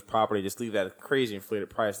 Hold them to this property. Just leave that at a crazy inflated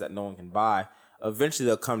price that no one can buy. Eventually,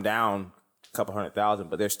 they'll come down a couple 100,000,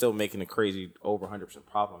 but they're still making a crazy over 100%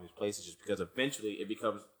 profit on these places just because eventually it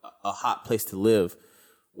becomes a hot place to live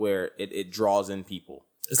where it draws in people.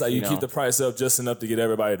 It's like you keep the price up just enough to get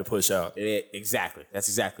everybody to push out. Exactly. That's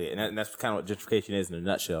exactly it. And that's kind of what gentrification is in a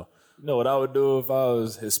nutshell. You know what I would do if I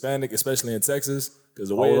was Hispanic, especially in Texas? Because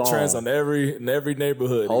the way it trends in every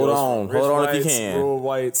neighborhood. Hold on whites, if you can. Rural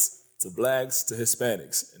whites to blacks to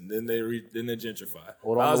Hispanics, and then they gentrify.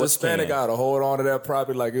 If I was Hispanic, I'd hold on to that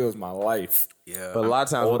property like it was my life. Yeah. But a lot of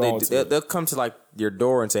times what they'll come to like your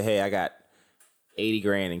door and say, "Hey, I got 80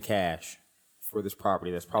 grand in cash for this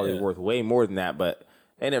property that's probably worth way more than that," but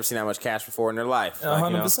they never seen that much cash before in their life.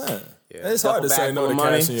 100%. It's hard to say no to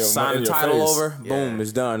money, cash in your sign in the your title face. over, boom,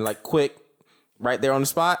 it's done. Like quick, right there on the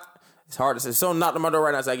spot. It's hard to say. So knock on my door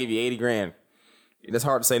right now, so I give you 80 grand. That's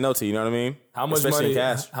hard to say no to. You know what I mean? How much Especially money? in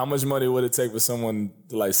cash. How much money would it take for someone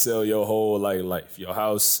to like sell your whole like life, your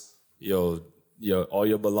house, your all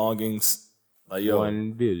your belongings? Like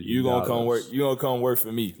 $1 billion. you gonna come work? You gonna come work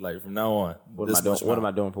for me? Like from now on. What am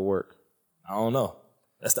I doing for work? I don't know.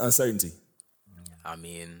 That's the uncertainty. I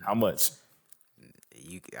mean, How much?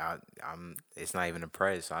 it's not even a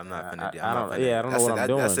price. So I'm not gonna do. I don't know what I'm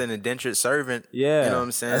doing. That's an indentured servant. Yeah. You know what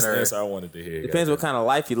I'm saying? That's the answer I wanted to hear. Depends what kind of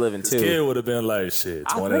life you living too. This kid would have been like, shit,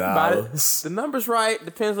 I think about it. $20. The number's right.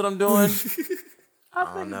 Depends what I'm doing. I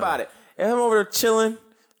think about it. If I'm over there chilling,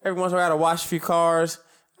 every once in a while I gotta wash a few cars.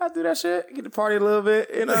 I do that shit. Get the party a little bit.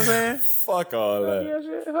 You know what I'm saying? Fuck all that. Yeah,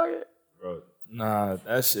 shit. Fuck it. Bro, nah,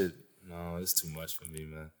 that shit, no, it's too much for me,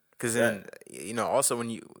 man. Because then, also when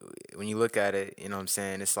you look at it, you know what I'm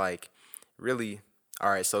saying, it's like really,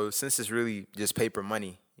 all right, so since it's really just paper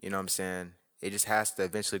money, you know what I'm saying, it just has to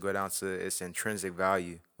eventually go down to its intrinsic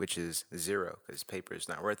value, which is zero, because paper is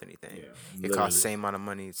not worth anything. Yeah, it costs the same amount of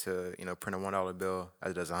money to, print a $1 bill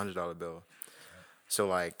as it does a $100 bill. So,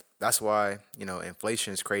 like, that's why,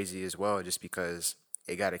 inflation is crazy as well, just because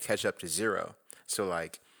it got to catch up to zero. So,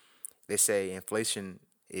 like, they say inflation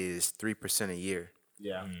is 3% a year.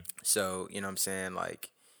 Yeah. So, you know what I'm saying? Like,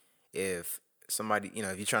 if somebody,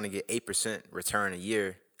 if you're trying to get 8% return a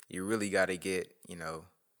year, you really got to get,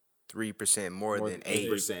 3% more than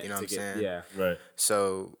 8%. You know what I'm saying? Yeah. Right.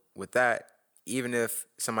 So, with that, even if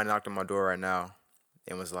somebody knocked on my door right now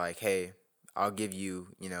and was like, hey, I'll give you,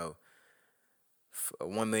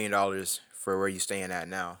 $1 million for where you're staying at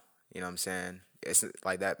now. You know what I'm saying? It's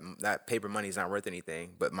like that paper money is not worth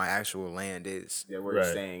anything, but my actual land is. Yeah, where you're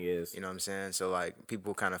staying is. You know what I'm saying? So, like,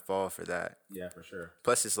 people kind of fall for that. Yeah, for sure.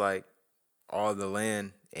 Plus, it's like all the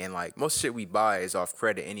land and, like, most shit we buy is off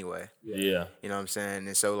credit anyway. Yeah. You know what I'm saying?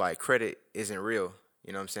 And so, like, credit isn't real.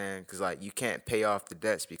 You know what I'm saying? Because, like, you can't pay off the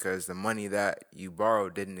debts because the money that you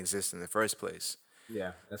borrowed didn't exist in the first place.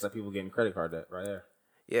 Yeah, that's like people getting credit card debt right there.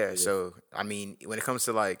 Yeah, so, I mean, when it comes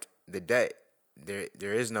to, like, the debt, there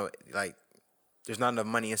is no, like, there's not enough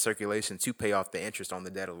money in circulation to pay off the interest on the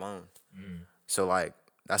debt alone. So, like,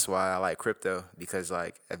 that's why I like crypto, because,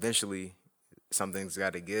 like, eventually something's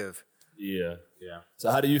got to give. Yeah. Yeah.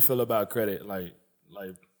 So how do you feel about credit, like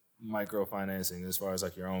microfinancing, as far as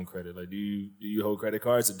like your own credit? Like, do you hold credit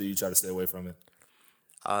cards, or do you try to stay away from it?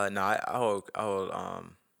 No, I hold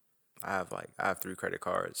I have 3 credit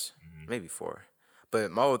cards, maybe 4. But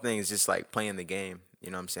my whole thing is just like playing the game. You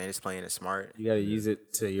know what I'm saying? Just playing it smart. You got to use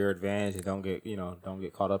it to your advantage and don't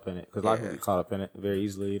get caught up in it. Because a lot of people get caught up in it very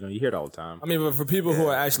easily. You hear it all the time. I mean, but for people who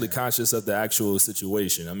are actually conscious of the actual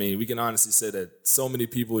situation, I mean, we can honestly say that so many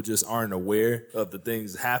people just aren't aware of the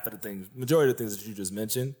things, majority of the things that you just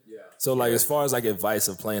mentioned. Yeah. So, like, as far as like advice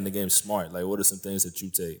of playing the game smart, like, what are some things that you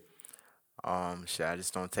take? I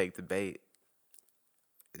just don't take the bait.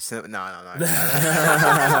 No.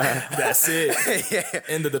 That's it.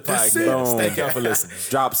 End of the podcast. Thank y'all for listening.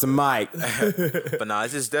 Drop some mic. But no,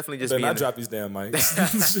 it's just definitely just Then I being. drop these damn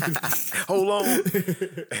mics. Hold on.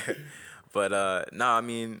 But no, I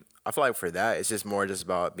mean, I feel like for that, it's just more just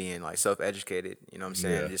about being like self-educated. You know what I'm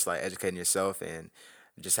saying? Yeah. Just like educating yourself and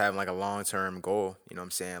just having like a long-term goal. You know what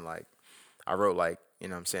I'm saying? Like I wrote like, you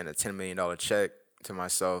know what I'm saying, a $10 million check to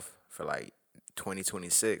myself for like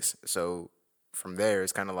 2026. So from there,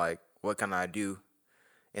 it's kind of like, what can I do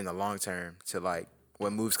in the long term to like,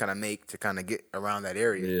 what moves can I make to kind of get around that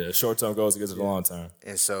area? Yeah, short-term goals to get to the long term.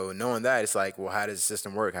 And so knowing that, it's like, well, how does the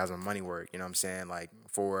system work? How does my money work? You know what I'm saying? Like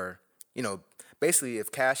for, you know, basically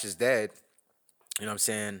if cash is dead, you know what I'm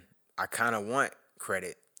saying, I kind of want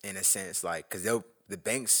credit in a sense, like, because the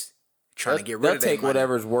banks trying to get rid They'll of their take money.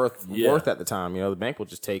 whatever's worth Yeah. at the time. You know, the bank will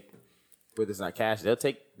just take, whether it's not cash, they'll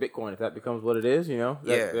take Bitcoin if that becomes what it is. You know.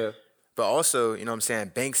 Yeah. But also, you know what I'm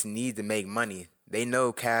saying, banks need to make money. They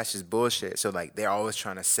know cash is bullshit. So, like, they're always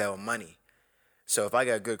trying to sell money. So, if I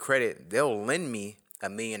got good credit, they'll lend me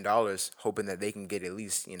 $1 million hoping that they can get at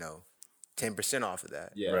least, you know, 10% off of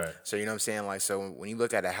that. Yeah. Right. So, you know what I'm saying? Like, so when you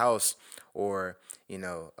look at a house or, you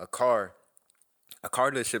know, a car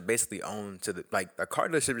dealership basically owns to the, like, a car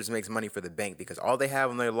dealership just makes money for the bank because all they have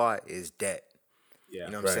on their lot is debt. Yeah.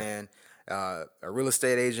 You know what I'm saying? A real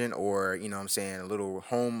estate agent or, you know what I'm saying, a little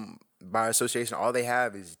home buyer association, all they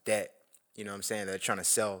have is debt. You know what I'm saying? They're trying to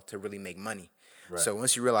sell to really make money. Right. So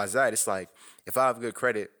once you realize that, it's like, if I have good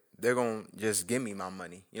credit, they're going to just give me my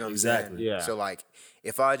money. You know what I'm Exactly. saying? Yeah. So like,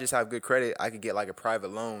 if I just have good credit, I could get like a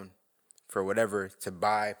private loan for whatever to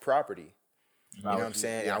buy property. You know what I'm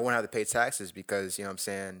saying? Yeah. I won't have to pay taxes because, you know what I'm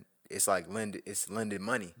saying, it's like lended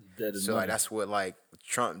money. Dead is So money. like that's what like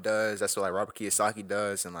Trump does. That's what like Robert Kiyosaki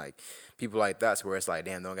does, and like people like that's where it's like,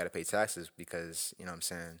 damn, they don't got to pay taxes because you know what I'm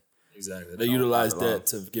saying. Exactly. They utilize that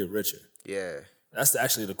to get richer. Yeah, That's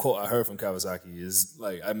actually the quote I heard from Kawasaki is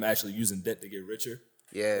like, I'm actually using debt to get richer.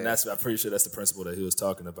 yeah, And I'm pretty sure that's the principle that he was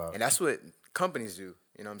talking about. and that's what companies do.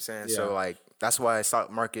 You know what I'm saying? Yeah. So like that's why the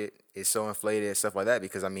stock market is so inflated and stuff like that.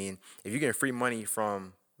 Because I mean, if you're getting free money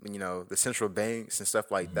from you know the central banks and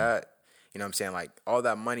stuff like that, you know what I'm saying? Like all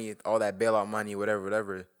that money, all that bailout money,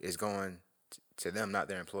 whatever, is going to them, not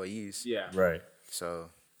their employees. Yeah. Right. So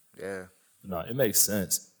yeah. No, it makes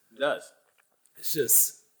sense. It does. It's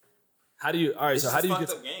just, how do you, all right, so how do you get,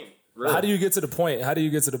 game? how do you get to the point? How do you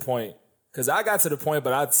get to the point? Because I got to the point,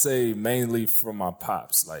 but I'd say mainly from my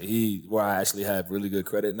pops. Like where I actually have really good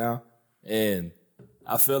credit now. And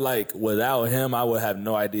I feel like without him, I would have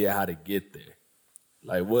no idea how to get there.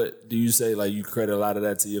 Like, what do you say? Like, you credit a lot of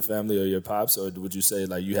that to your family or your pops, or would you say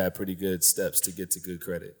like you had pretty good steps to get to good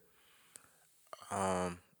credit?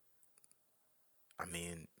 I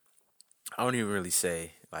mean, I don't even really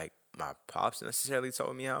say like my pops necessarily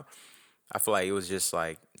told me how. I feel like it was just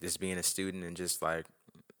like just being a student and just like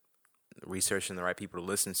researching the right people to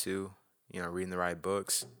listen to, you know, reading the right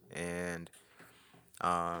books. And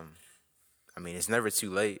I mean, it's never too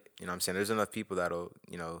late. You know what I'm saying? There's enough people that'll,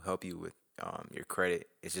 you know, help you with your credit.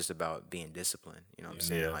 It's just about being disciplined. You know what I'm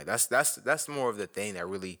saying? Yeah. Like that's more of the thing that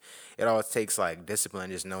really, it all takes like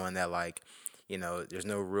discipline, just knowing that like, you know, there's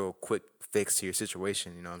no real quick fix to your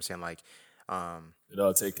situation. You know what I'm saying? Like, It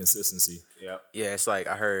all take consistency. Yep. yeah, it's like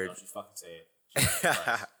I heard. Don't you fucking say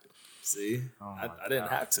it. See, I didn't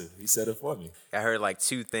have to. He said it for me. I heard like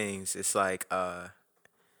two things. It's like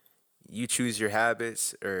you choose your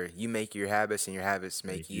habits, or you make your habits, and your habits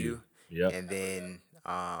make you. Yep. And then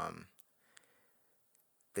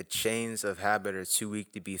the chains of habit are too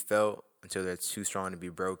weak to be felt until they're too strong to be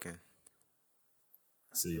broken.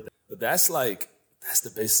 See, but that's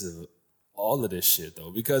the basis of all of this shit, though.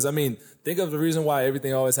 Because I mean, think of the reason why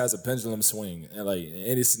everything always has a pendulum swing, and like in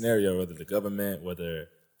any scenario, whether the government, whether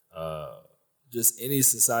just any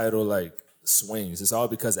societal like swings, it's all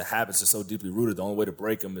because the habits are so deeply rooted. The only way to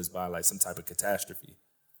break them is by like some type of catastrophe.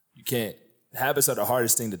 You can't. Habits are the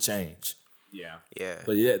hardest thing to change. Yeah. Yeah.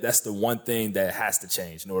 But yeah, that's the one thing that has to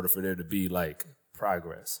change in order for there to be like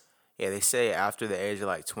progress. Yeah, they say after the age of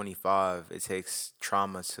like 25, it takes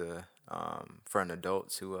trauma to for an adult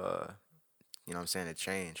to you know what I'm saying, to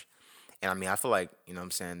change. And I mean, I feel like, you know what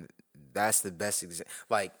I'm saying, that's the best example.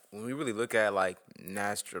 Like when we really look at like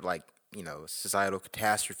natural, like, you know, societal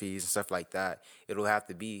catastrophes and stuff like that, it'll have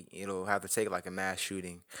to take like a mass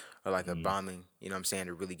shooting or like a bombing, you know what I'm saying,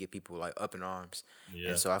 to really get people like up in arms. Yeah.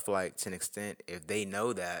 And so I feel like to an extent, if they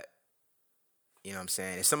know that, you know what I'm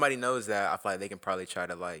saying, if somebody knows that, I feel like they can probably try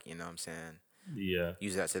to like, you know what I'm saying, Yeah.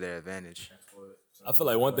 use that to their advantage. I feel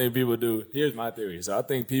like one thing people do, here's my theory. So I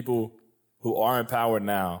think people who are in power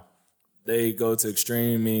now, they go to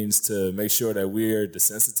extreme means to make sure that we're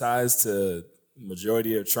desensitized to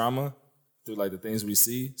majority of trauma through like the things we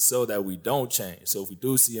see so that we don't change. So if we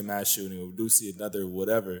do see a mass shooting or we do see another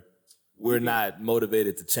whatever, we're not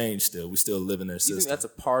motivated to change still. We still live in their system. You think that's a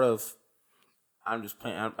part of, I'm just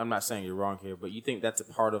playing, I'm not saying you're wrong here, but you think that's a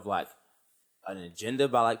part of like an agenda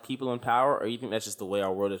by like people in power, or you think that's just the way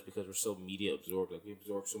our world is because we're so media absorbed? Like we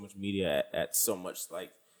absorb so much media at so much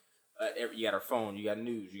like, you got our phone, you got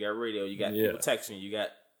news, you got radio, you got people texting, you got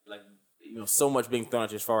like, so much being thrown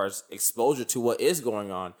at you as far as exposure to what is going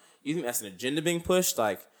on. You think that's an agenda being pushed,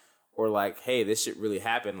 like, or like, hey, this shit really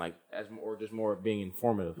happened, like, or just more being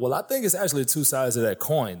informative? Well, I think it's actually two sides of that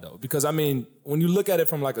coin, though, because I mean, when you look at it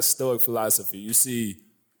from like a Stoic philosophy, you see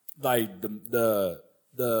like the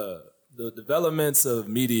developments of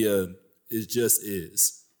media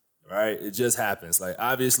is. Right? It just happens. Like,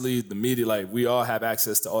 obviously, the media, like, we all have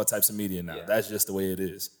access to all types of media now. Yeah. That's just the way it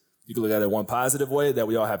is. You can look at it one positive way, that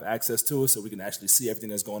we all have access to it, so we can actually see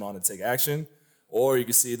everything that's going on and take action. Or you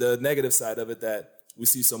can see the negative side of it, that we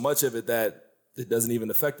see so much of it that it doesn't even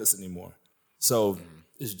affect us anymore. So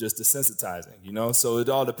it's just desensitizing, So it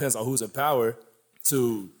all depends on who's in power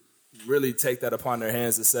to really take that upon their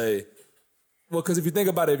hands to say, well, because if you think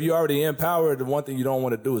about it, if you're already in power, the one thing you don't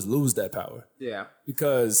want to do is lose that power. Yeah.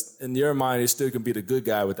 Because in your mind, you still can be the good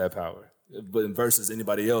guy with that power, but versus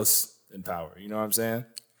anybody else in power. You know what I'm saying?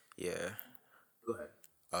 Yeah. Go ahead.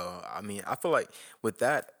 I mean, I feel like with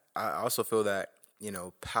that, I also feel that,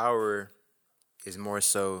 power is more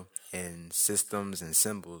so in systems and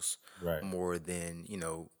symbols more than,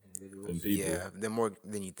 Than people. Yeah, than more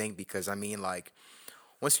than you think. Because, I mean, like,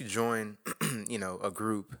 once you join, a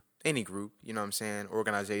group, any group,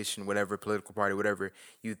 organization, whatever, political party, whatever,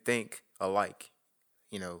 you think alike,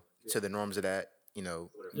 to the norms of that, You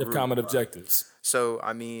have common objectives. So,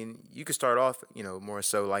 I mean, you could start off, more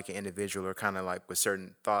so like an individual or kind of like with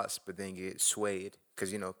certain thoughts, but then get swayed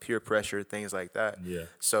because, peer pressure, things like that. Yeah.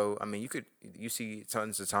 So, I mean, you see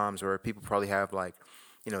tons of times where people probably have like,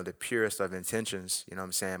 the purest of intentions,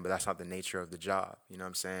 but that's not the nature of the job,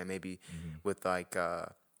 Maybe with like,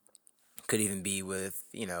 could even be with,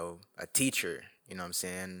 a teacher,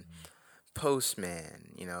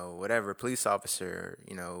 postman, whatever, police officer,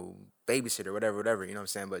 babysitter, whatever,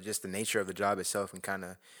 but just the nature of the job itself and kind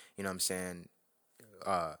of,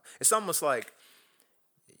 it's almost like,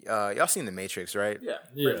 y'all seen The Matrix, right? Yeah.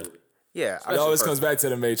 Yeah. Yeah. It always comes back to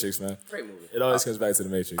The Matrix, man. Great movie. It always comes back to The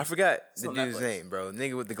Matrix. I forgot the on dude's Netflix. name, bro.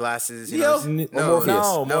 Nigga with the glasses. Neo?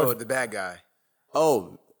 No, the bad guy.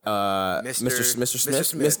 Oh, Mr. Smith.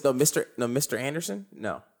 Mr. Anderson?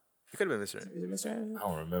 No. It could have been Mr. Is it Mr. Anderson? I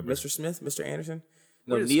don't remember. Mr. Smith? Mr. Anderson?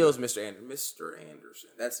 No, What is Neo's Mr. Anderson. Mr. Anderson.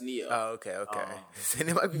 That's Neo. Oh, okay. Then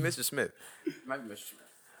it might be Mr. Smith. It might be Mr. Smith.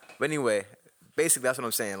 But anyway, basically that's what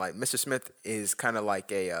I'm saying. Like Mr. Smith is kind of like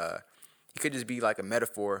he could just be like a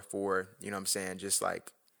metaphor for, just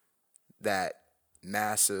like that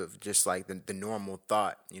massive, just like the normal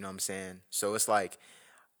thought, So it's like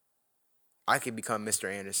I could become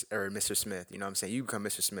Mr. Anderson or Mr. Smith, You become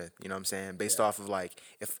Mr. Smith, Based off of like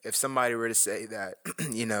if somebody were to say that,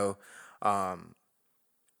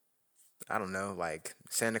 I don't know, like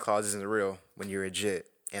Santa Claus isn't real when you're a jit.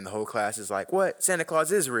 And the whole class is like, what? Santa Claus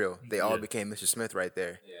is real. They all became Mr. Smith right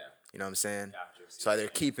there. Yeah. You know what I'm saying? Gotcha. So they're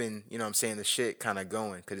keeping, the shit kind of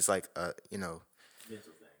going. Because it's like, Mental thing.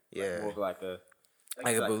 Yeah. Like more of like a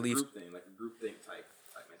belief. Group thing, like a group think type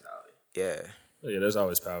mentality. Yeah. Yeah, there's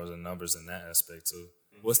always powers and numbers in that aspect, too.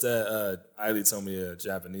 What's that? Ailey told me a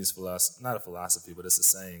Japanese philosophy, not a philosophy, but it's a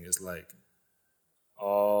saying. It's like,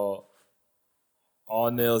 all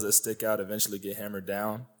nails that stick out eventually get hammered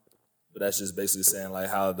down. But that's just basically saying like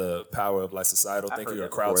how the power of like societal thinking or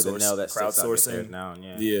crowdsourcing,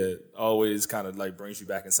 always kind of like brings you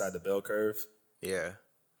back inside the bell curve. Yeah.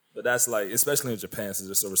 But that's like, especially in Japan, since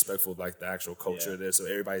they're so respectful of like the actual culture there, so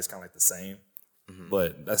everybody's kind of like the same. Mm-hmm.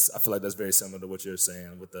 But I feel like that's very similar to what you're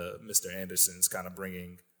saying with the Mr. Anderson's kind of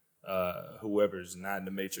bringing whoever's not in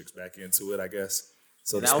the Matrix back into it, I guess.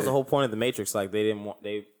 So that was the whole point of the Matrix. Like it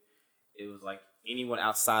was like anyone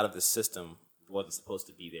outside of the system wasn't supposed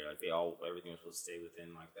to be there. Like everything was supposed to stay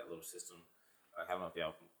within like that little system. Like, I don't know if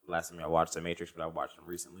y'all last time y'all watched The Matrix, but I watched them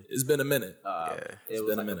recently. It's been a minute. It's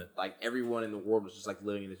been a minute. Like everyone in the world was just like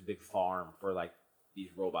living in this big farm for like these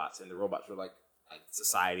robots, and the robots were like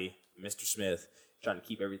society. Mr. Smith trying to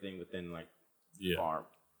keep everything within like the farm.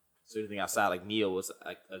 So anything outside, like Neo was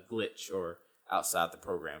like a glitch or outside the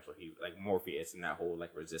program. So he like Morpheus and that whole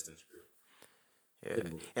like resistance group.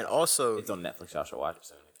 Yeah, and also it's on Netflix. Y'all should watch it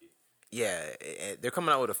soon. Yeah, they're coming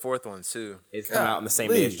out with a fourth one too. It's coming out on the same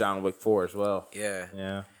day as John Wick 4 as well. Yeah.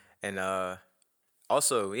 Yeah. And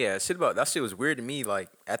Also, yeah, that shit was weird to me. Like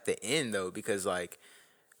at the end though, because like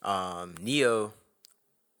Neo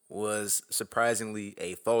was surprisingly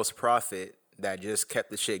a false prophet that just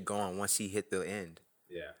kept the shit going once he hit the end.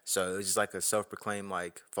 Yeah. So it was just like a self-proclaimed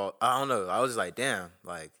like fault. I don't know. I was just like, damn,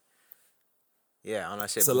 like, yeah, I don't know.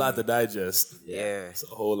 Shit It's a lot to digest. Yeah. It's a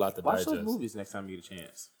whole lot to Watch digest. those movies next time you get a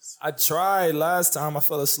chance. I tried last time. I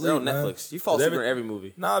fell asleep. They're on man. Netflix. You fall asleep in every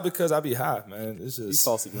movie. Nah, because I be high, man. It's You just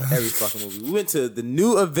fall asleep in every fucking movie. We went to the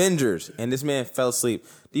new Avengers, and this man fell asleep.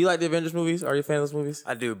 Do you like the Avengers movies? Are you a fan of those movies?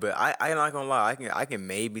 I do, but I'm not gonna lie. I can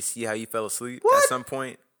maybe see how you fell asleep What? at some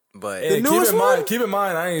point. But And newest one? keep in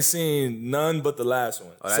mind, I ain't seen none but the last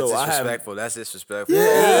one. oh, that's so I have. disrespectful. That's disrespectful.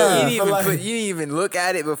 Yeah, you, I feel like- you didn't even look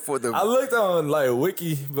at it before the. I looked on like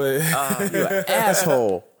Wiki, but You an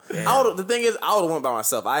asshole. The thing is, I would have went by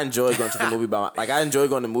myself. I enjoy going to the movie I enjoy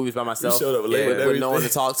going to movies by myself. showed up late with with no one to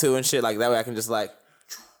everything. talk to and shit. Like that way, I can just like.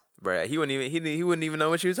 Bruh, he wouldn't even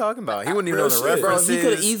know what you were talking about. He wouldn't even Real know the shit. Bro, references. he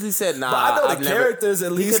could have easily said, "Nah." but I know the I've never- characters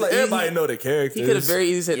at least. could've Like everybody easy- know the characters. He could have very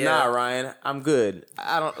easily said, Yeah. "Nah, Ryan, I'm good.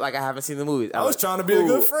 I haven't seen the movies." I was trying to be a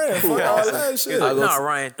good friend. Fuck all that shit. Like, nah,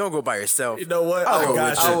 Ryan, don't go by yourself. You know what? I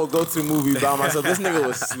got I you. will go to the movies by myself. This nigga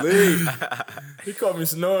was asleep. He called me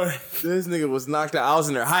snoring. This nigga was knocked out. I was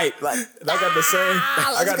in there hype. Like, And I got the same.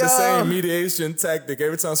 I let's got the go. same mediation tactic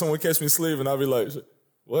every time someone catch me sleeping. I'll be like,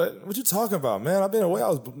 "What you talking about, man? I've been awake.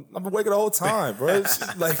 I've been waking the whole time, bro. It's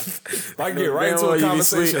just like I can get right damn into well a you be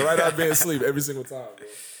conversation sleep. right out being asleep every single time, bro."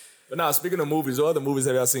 But now, speaking of movies, what other movies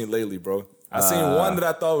have y'all seen lately, bro? I seen one that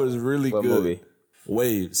I thought was really what good. movie?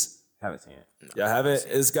 Waves. Haven't seen it. Y'all haven't?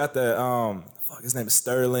 It's got that his name is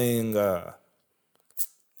Sterling.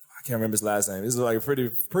 I can't remember his last name. This is like a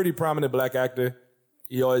pretty prominent black actor.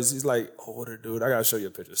 He's like older dude. I gotta show you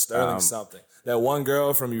a picture. Sterling something. That one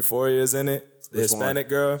girl from Euphoria is in it. The Hispanic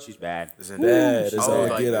girl. She's bad. Bad. It's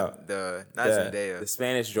like Get Out. not Yeah. Zendaya. The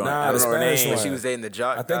Spanish joint. Nah, I don't the know her Spanish name. one. She was dating the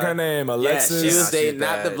jock. I think guy. her name Yeah, Alexis. she was she's dating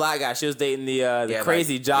not the bad. black guy. She was dating the Yeah,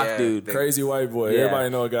 crazy like- jock yeah, dude. the- Crazy white boy. Yeah. Everybody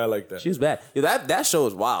know a guy like that. She was bad. Yeah, that show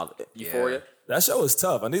was wild. Euphoria. That show was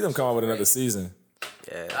tough. I need them to come out with another season.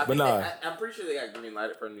 Yeah. But nah, I'm pretty sure they got green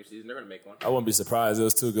lighted for a new season. They're gonna make one. I wouldn't be surprised. It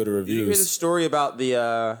was too good of Did you hear the reviews. story about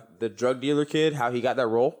the drug dealer kid? How he got that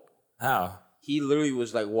role? How? He literally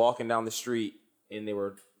was like walking down the street and they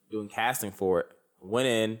were doing casting for it. Went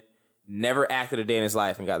in, never acted a day in his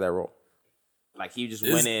life and got that role. Like he just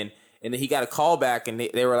went in and then he got a call back and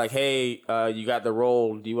they were like, "Hey, you got the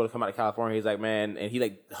role. Do you want to come out to California?" He's like, "Man," and he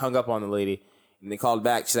like hung up on the lady. And they called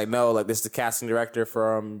back. She's like, "No, like this is the casting director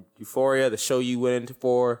from Euphoria, the show you went into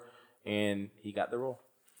for," and he got the role.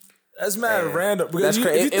 That's mad random. Because That's if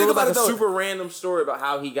crazy. you It think was about like it a though, super random story about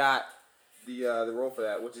how he got the role for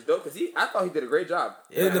that, which is dope because I thought he did a great job.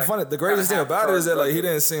 and the greatest thing about it is that like he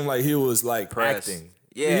didn't seem like he was like Press. acting.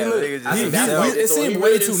 Yeah, He looked- niggas I think just- that- it seemed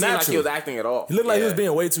way didn't too seem like he natural. was acting at all. He looked like he was Yeah.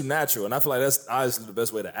 being way too natural, and I feel like that's honestly the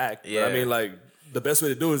best way to act. But I Yeah. mean, like the best way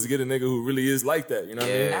to do it is to get a nigga who really is like that. You know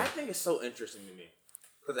what I mean? Yeah. Acting is so interesting to me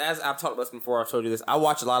because as I've talked about this before, I've told you this. I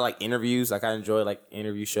watch a lot of like interviews. Like I enjoy like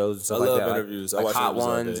interview shows and stuff I like love that. interviews. I like watch hot interviews all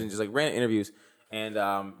ones day. and just like random interviews. And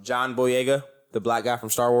John Boyega, the black guy from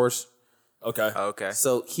Star Wars. Okay. Okay.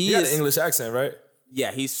 So He he got is an English accent, right?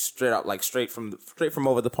 yeah, he's straight out like straight from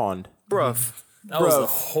over the pond. Bruv. That was a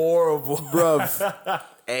horrible. Bruv.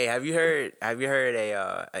 Hey, have you heard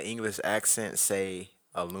a English accent say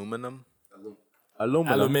aluminum?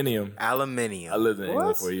 Aluminum. Aluminium. Aluminium. I lived in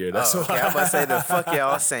England for a year. That's Oh, why. okay, I'm about to say the fuck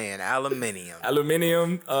y'all saying aluminium.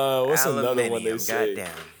 Aluminium. What's another one they Aluminium. say?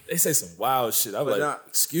 Goddamn. They say some wild shit. I'm like, not-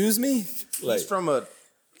 excuse me. Like, He's from a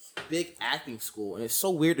big acting school, and it's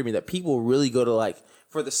so weird to me that people really go to like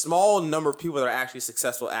for the small number of people that are actually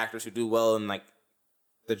successful actors who do well in like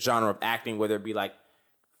the genre of acting, whether it be like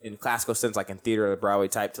in classical sense, like in theater or Broadway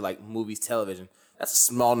type, to like movies, television. That's a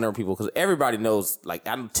small number of people because everybody knows. Like,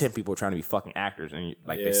 I know 10 people trying to be fucking actors, and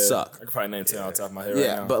like they suck. I could probably name 10 on top of my head Yeah,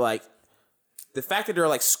 right now. but like the fact that there are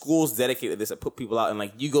like schools dedicated to this that put people out, and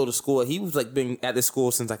like you go to school. He was like being at this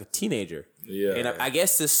school since like a teenager. Yeah. And I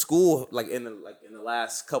guess this school like in the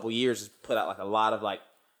last couple years has put out like a lot of like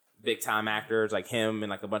big time actors like him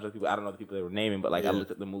and like a bunch of people. I don't know the people they were naming, but like I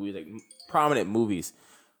looked at the movies, like prominent movies.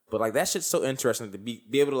 But like that shit's so interesting to be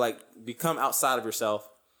able to like become outside of yourself,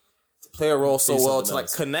 to play a role so Be well, something to like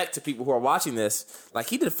else. connect to people who are watching this. Like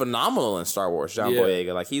he did phenomenal in Star Wars, John Yeah.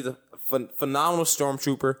 Boyega. Like he's a phenomenal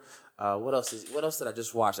stormtrooper. What else did I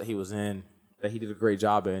just watch that he was in that he did a great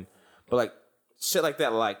job in? But like shit like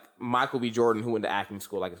that, like Michael B. Jordan who went to acting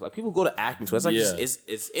school. Like it's like people go to acting school. It's like Yeah.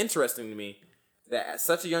 it's interesting to me that at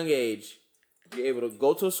such a young age you're able to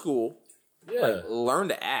go to a school, yeah. like learn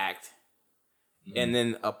to act, and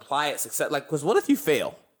then apply it success. Like, because what if you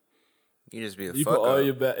fail? You just be a You fuck put all up.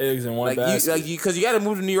 your eggs in one Like basket. because you got to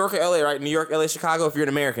move to New York or LA, right? New York, LA, Chicago. If you're an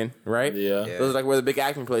American, right? Yeah. Yeah. Those are like where the big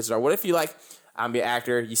acting places are. What if you like, I'm be an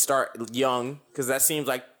actor. You start young because that seems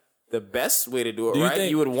like the best way to do it, Do you right? think-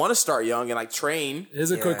 You would want to start young and like train.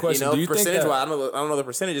 Here's a quick Yeah. question. Do you think percentage that, wise, I don't know the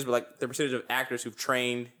percentages, but like the percentage of actors who've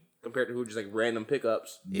trained compared to who just like random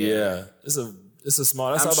pickups. Yeah, it's a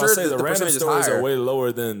small. That's I'm all sure about to say. the The random percentage is stories higher. are way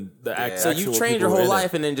lower than the So actual you trained your people whole in it.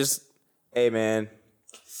 life and then just, hey man,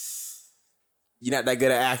 you're not that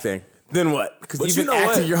good at acting. Then what? Because But you've you been know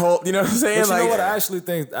acting what? your whole, you know what I'm saying? But you like, know what I actually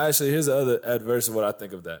think? Actually, here's the other adverse of what I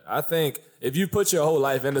think of that. I think if you put your whole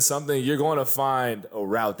life into something, you're going to find a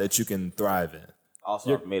route that you can thrive in.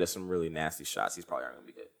 also I've made us some really nasty shots. He's probably not gonna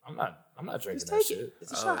be good. I'm not drinking Just that take shit. it.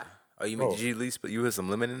 It's a shot. Oh, did you at least put some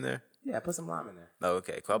lemon in there? Yeah, put some lime in there. Oh,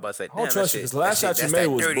 okay. Cool. I about to say, I don't damn, trust that you, shit, 'cause the last that shot you that's made that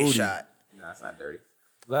was dirty booty. shot. No, it's not dirty.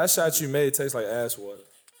 Last shot you made tastes like ass water.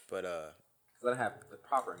 But Let it have the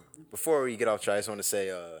proper. before we get off track, I just want to say,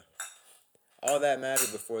 all that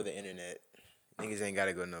mattered before the internet. Niggas ain't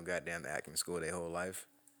gotta go to no goddamn acting school their whole life.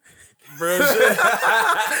 Bro, that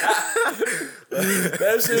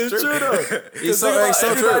shit is true though. Because so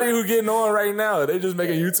everybody who getting on right now, they just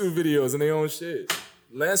making YouTube videos and their own shit.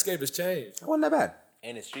 Landscape has changed. It wasn't that bad.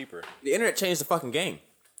 And it's cheaper. The internet changed the fucking game.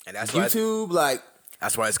 And that's why YouTube, like,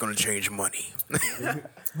 that's why it's gonna change money.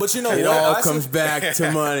 But you know it what? all Honestly- comes back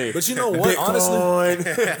to money. But you know what? Honestly,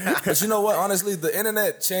 Bitcoin. but you know what? Honestly, the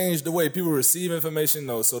internet changed the way people receive information,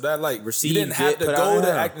 though. So that like Receive, you didn't have get, to put go out, to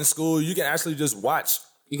yeah. acting school. You can actually just watch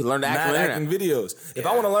You can learn to act on mad the acting internet. videos. If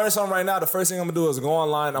I want to learn something right now, the first thing I'm gonna do is go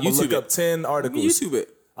online. I'm gonna YouTube look it. up 10 articles. YouTube it.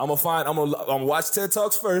 I'm gonna watch TED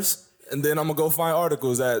Talks first, and then I'm gonna go find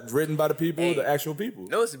articles that written by the people, the actual people. You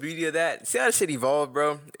know what's the beauty of that? See how that shit evolved,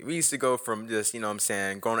 bro? We used to go from just, you know what I'm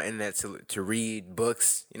saying, going on the internet to read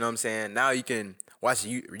books, you know what I'm saying? Now you can watch a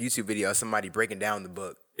YouTube video of somebody breaking down the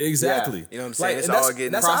book. Exactly. Yeah. You know what I'm saying? It's and all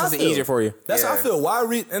getting- that's how I process it feel. easier for you. That's how I Yeah. feel. Why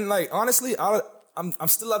read? And like honestly, I'm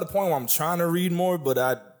still at the point where I'm trying to read more, but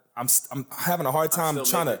I'm having a hard time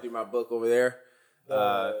trying to. through my book over there.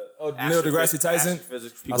 Neil deGrasse Tyson.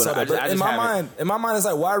 Astrophysics I people. saw that. But in my mind, it's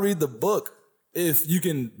like, why read the book if you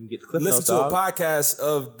can get the clip listen notes, to a dog. podcast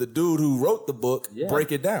of the dude who wrote the book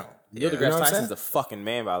break it down? Neil You know deGrasse what I'm Tyson's saying? a fucking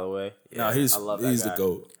man, by the way. No, he's I love that the guy.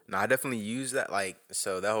 GOAT. No, I definitely use that. Like,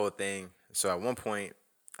 so that whole thing. So at one point,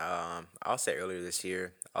 I'll say earlier this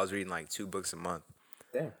year, I was reading like 2 books a month.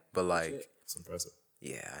 Damn. But like, It's impressive.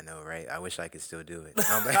 yeah, I know, right? I wish I could still do it.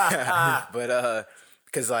 But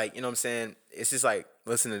because like, you know what I'm saying? It's just like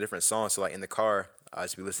listening to different songs. So like in the car, I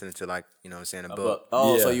just be listening to like, you know what I'm saying, a book.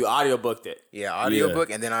 Oh, Yeah. so you audiobooked it. Yeah, audiobook,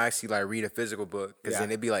 and then I actually like read a physical book because Yeah.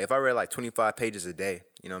 then it'd be like if I read like 25 pages a day,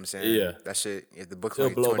 you know what I'm saying? Yeah. that shit. If the book's It'll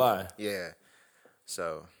only blow 20, by. Yeah,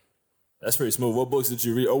 so That's pretty smooth. What books did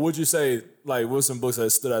you read? Or would you say, like, what's some books that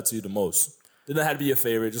stood out to you the most? Didn't have to be your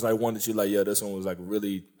favorite, just like one that you like, yeah, this one was like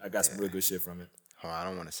really, I got some real good shit from it. oh, I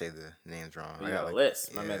don't want to say the names wrong. You I got a like,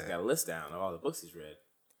 list. My yeah. man's got a list down of all the books he's read.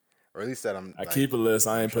 or at least that I'm. I like, keep a list.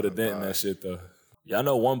 I ain't put a trying to dent in buy. that shit, though. Yeah, I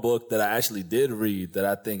know one book that I actually did read that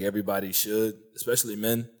I think everybody should, especially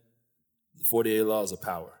men, 48 Laws of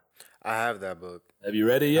Power. I have that book. Have you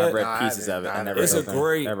read it yet? I've read I pieces haven't. of it. I I never It's read a the whole thing.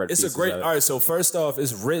 great. I read It's a pieces great. of it. All right. So first off,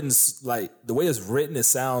 it's written like the way it's written. It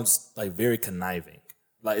sounds like very conniving.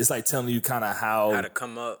 Like it's like telling you kind of how. How to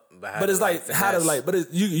come up, but, how But to, it's like how to finesse. like.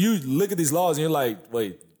 But you look at these laws and you're like,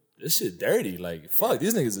 wait, this shit dirty. Like fuck,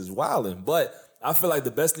 these niggas is wilding. But I feel like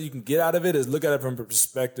the best thing you can get out of it is look at it from the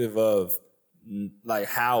perspective of like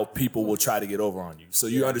how people will try to get over on you. So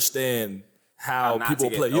you understand how not people to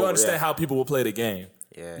get play. You over, understand yeah. how people will play the game.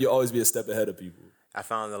 Yeah. You'll always be a step ahead of people. I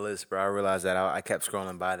found the list, bro. I realized that I kept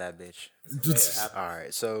scrolling by that bitch. All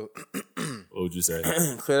right, so What would you say?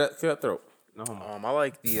 Clear that throat. No homo. I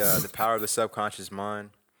like the power of the subconscious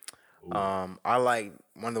mind. I like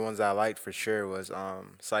one of the ones I liked for sure was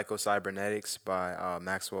Psycho-Cybernetics by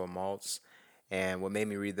Maxwell Maltz. And what made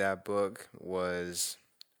me read that book was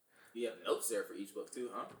You have notes there for each book too,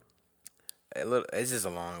 huh? it's just a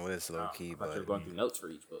long list, low key, I thought you were but going through notes for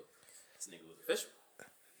each book. This nigga was official.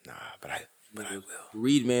 nah, but I will.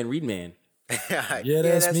 Read man. Yeah,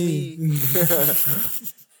 that's me.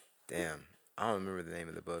 Damn, I don't remember the name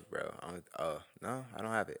of the book, bro. No, I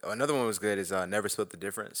don't have it. Oh, another one was good. Is Never Split the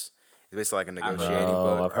Difference. It's basically like a negotiating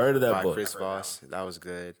book. I've heard of that by book. Chris Voss. That was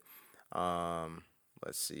good.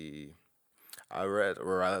 Let's see. I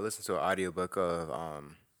listened to an audiobook of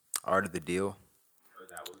Art of the Deal.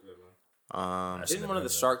 That was a good one. I Didn't one of the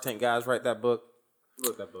Shark Tank guys write that book? Who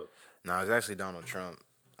wrote that book? No, it was actually Donald Trump.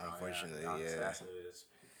 Unfortunately, yeah.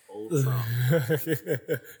 Old Trump.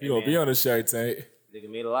 You gonna be on the Shark Tank? Nigga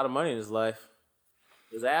made a lot of money in his life.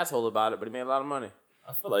 He was an asshole about it, but he made a lot of money.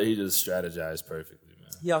 I feel like he just strategized perfectly, man.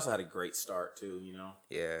 He also had a great start too.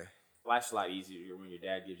 Yeah. Life's a lot easier when your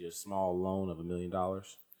dad gives you a small loan of $1 million. Well,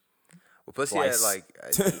 plus Twice. he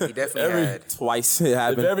had he definitely had. Twice it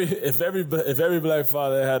happened. If every black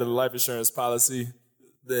father had a life insurance policy,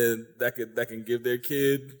 then that can give their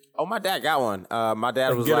kid Oh, my dad got one. My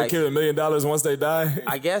dad was give like, their kid $1 million once they die.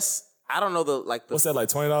 I guess I don't know the What's that, like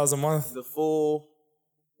 $20 a month? the full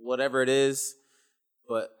whatever it is,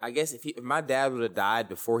 but I guess if my dad would have died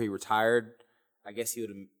before he retired, I guess we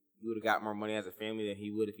would have got more money as a family than he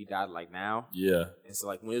would if he died like now. Yeah. And so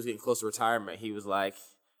like when he was getting close to retirement, he was like,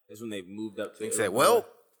 that's when they moved up to. He said, "Well."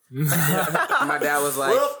 My dad was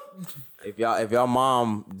like, if y'all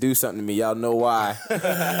mom do something to me, y'all know why.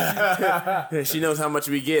 She knows how much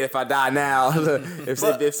we get if I die now. if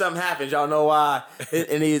something happens, y'all know why.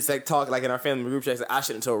 And he's like talk like in our family group chat. Like, I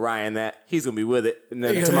shouldn't have told Ryan that. He's gonna be with it. And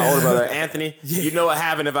then to my older brother Anthony, you know what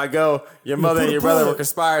happened if I go? Your mother and your brother were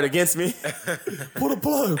conspired against me. Put a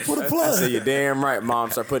plug. I said, you're damn right,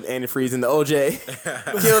 mom. Start putting antifreeze in the OJ.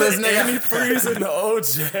 Kill this nigga. Antifreeze in the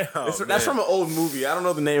OJ. That's from an old movie. I don't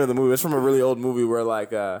know the name of the movie. It's from a really old movie where like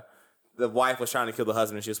the wife was trying to kill the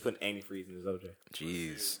husband and she was putting antifreeze in his OJ.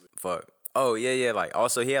 Jeez. Fuck. Oh, yeah. Like,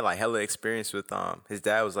 also, he had, like, hella experience with, his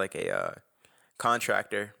dad was, like, a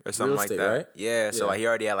contractor or something Real estate, like that. right? Yeah, so, like, he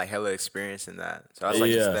already had, like, hella experience in that. So, I was like,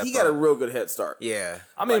 Yeah. just step He got a up. real good head start. Yeah.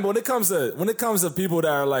 I mean, when it comes to people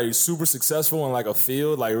that are like super successful in like a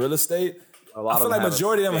field like real estate, A lot I feel of like them have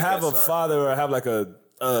majority a of them big have head a start. father or have like a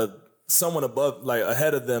someone above, like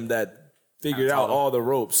ahead of them that figured out all the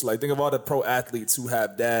ropes. Like think of all the pro athletes who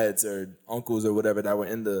have dads or uncles or whatever that were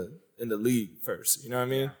in the league first. You know what I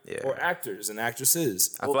mean? Yeah. Or actors and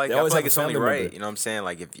actresses. I feel like, They always have a it's only family right. member. You know what I'm saying?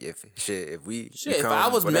 Like, if we Shit, if become I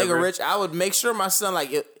was whatever, mega rich, I would make sure my son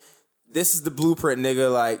this is the blueprint,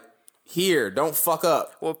 nigga. Like, here, don't fuck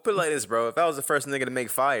up. Well, put it like this, bro. If I was the first nigga to make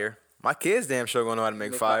fire, my kids damn sure gonna know how to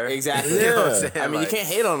make fire. Exactly. You know what I'm Yeah. saying? I mean, Like, you can't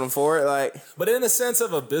hate on them for it. Like, But in the sense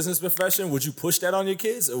of a business profession, would you push that on your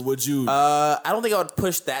kids, or would you? I don't think I would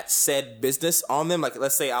push that said business on them. Like,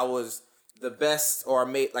 let's say I was the best, or I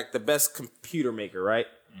made like the best computer maker, right?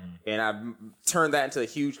 And I turned that into a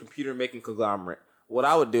huge computer making conglomerate. What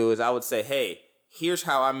I would do is I would say, hey, here's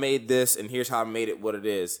how I made this, and here's how I made it what it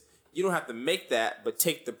is. You don't have to make that, but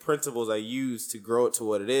take the principles I use to grow it to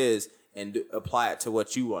what it is and apply it to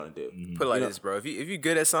what you want to do. put it like this, bro. If you're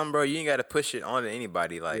good at something, bro, you ain't gotta push it on to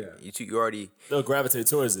anybody. Like you already. They'll gravitate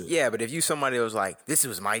towards it. Yeah, but if you somebody that was like, this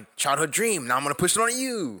was my childhood dream, now I'm gonna push it on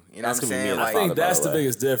you. You know That's what I'm gonna be me saying? and I Like, think by that's the the way.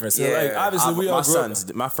 biggest difference. So, Yeah. like, obviously, we all grew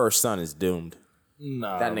up. My first son is doomed.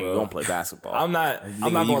 Nah, That nigga bro. gonna play basketball. I'm not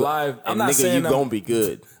Nigga, gonna you lie. I'm and not nigga, saying you gonna be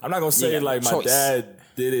good. I'm not gonna say got no like my choice. dad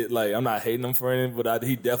did it. Like I'm not hating him for anything, but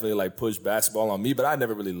he definitely like pushed basketball on me. But I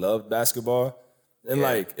never really loved basketball. And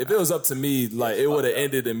like if it was up to me, like it would have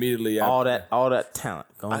ended immediately. All that talent.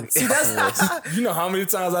 Going See, that's you know how many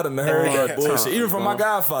times I done heard that bullshit. Even from my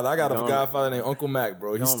godfather, I got a godfather named Uncle Mac,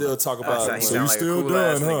 bro. He still talk about. He So sound you like a still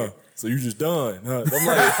cool-ass done, huh? nigga. So you just done, huh? I'm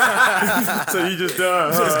like, so you just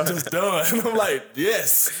done. just done. I'm like,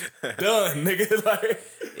 yes, done, nigga. Like,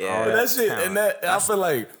 Yeah. but that shit, talent. and that I feel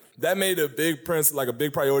like that made a big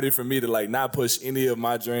priority for me to like not push any of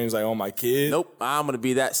my dreams like on my kid. Nope, I'm gonna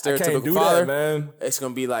be that can't stereotypical do father. that, man. It's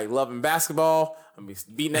gonna be like loving basketball. I'm gonna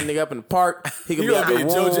be beating that nigga up in the park. He You gonna be gonna out be the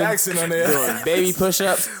Joe womb Jackson on there. doing baby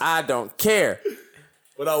push-ups. I don't care.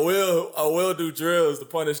 But I will do drills to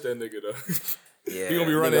punish that nigga though. Yeah. He gonna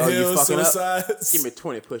be running Nigga, you hills, fucking up? suicides. Give me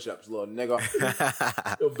 20 push-ups, little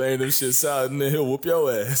nigga. He'll bang them shit out and then he'll whoop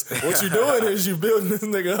your ass. What you doing is you building this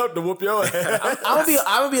nigga up to whoop your ass. I'm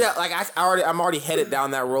gonna be that. Like I'm already headed down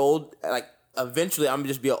that road. Like eventually, I'm gonna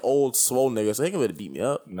just be an old swole nigga. So he can really beat me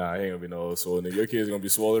up. Nah, he ain't gonna be no old swole nigga. Your kid's gonna be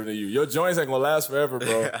swoller than you. Your joints ain't gonna last forever,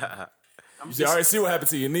 bro. You already see what happened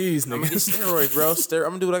to your knees, I'm gonna get nigga. steroids, bro. I'm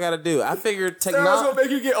gonna do what I gotta do. I figured That's gonna technology. make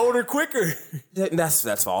you get older quicker.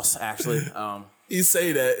 That's false, actually. He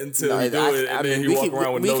say that until No, he do it, and then he we walk can-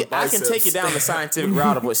 around with we no can- biceps. I can take you down the scientific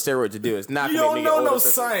route of what steroids to do. It's not You gonna don't make me know older no quicker.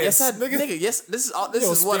 science, Yes, nigga. nigga. Yes, this is all. This You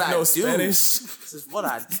don't is what speak I no do. Spanish. This is what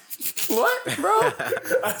I. What, bro?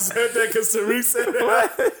 I said that because Tariq said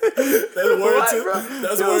that. That's a word to,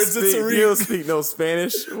 that's a word to You Tariq. don't speak no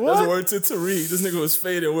Spanish. That's a What? word to Tariq. This nigga was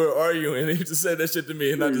fading. We're arguing. And he just said that shit to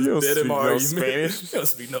me. And I You don't just dead in my speak no argument. Spanish? You don't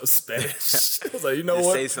speak no Spanish. I was like, you know Just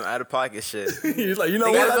what? say some out of pocket shit. He's like, you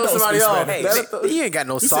know They what? gotta I throw don't somebody speak off. Spanish. Hey, That- you ain't got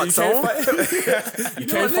no You said socks on. you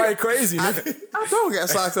can't fight crazy, nigga. I don't got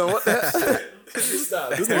socks on. What the? Stop.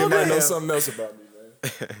 This nigga might know something else about me,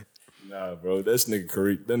 man. Nah, bro, that nigga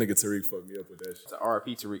Tariq fucked me up with that shit. It's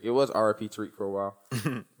RP Tariq. It was RP Tariq for a while.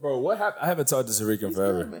 Bro, what happened? I haven't talked to Tariq in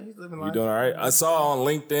forever. Good, man. He's living You life. doing all right? I saw on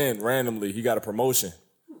LinkedIn randomly he got a promotion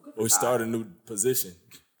or he started a new position.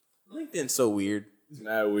 LinkedIn's so weird. It's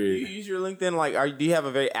not Do you weird. use your LinkedIn? Like, do you have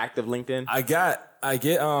a very active LinkedIn? I get it's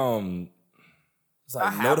like I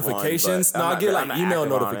have one, notifications. but No, I'm I not- get I'm like not email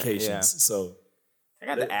active on it, notifications. yeah. So I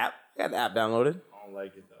got the app. I got the app downloaded. I don't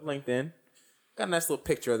like it though. LinkedIn. Got a nice little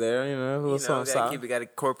picture there, a little something. Got a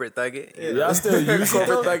corporate thug it. Y'all still use it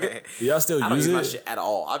though? Y'all still I don't use use my it? shit at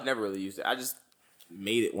all. I've never really used it. I just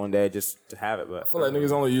made it one day just to have it. But I feel like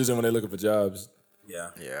niggas only use it when they looking for jobs.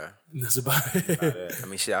 yeah. That's about it. I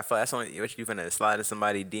mean, shit. I feel that's only what you finna slide in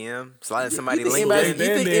somebody DM, slide in somebody You think LinkedIn. anybody, you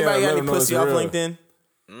think LinkedIn, anybody let got them any know it's pussy off real. LinkedIn?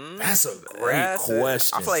 That's a great That's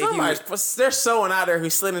question. I feel like if you, There's someone out there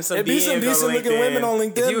who's sliding some It be some DMs on decent looking LinkedIn. women on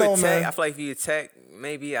LinkedIn if you though, would man. tech, I feel like if you tech,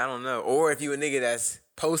 maybe I don't know, or if you a nigga that's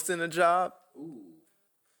posting a job.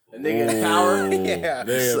 A nigga in power. Yeah.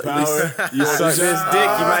 Nigga, power. You want Suck this this job?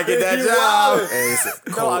 dick, you might get that You job. wildin'. Hey, it's a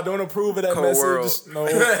No, cold- I don't approve of that cold message. world. No.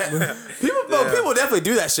 People definitely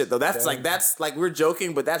do that shit though. That's like we're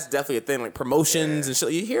joking, but that's definitely a thing. Like promotions and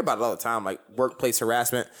shit. You hear about it all the time. Like workplace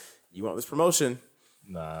harassment. You want this promotion?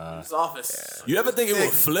 Nah. This office. You ever think it would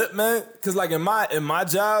flip, man? Because like in my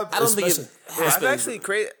job, I don't think it especially- Bro, I've happens. actually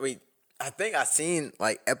created. I mean, I think I've seen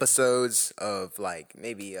like episodes of like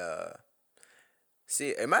maybe see,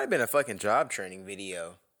 it might have been a fucking job training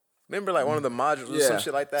video. Remember like one of the modules or some Yeah.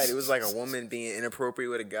 shit like that? It was like a woman being inappropriate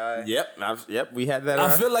with a guy. Yep. We had that.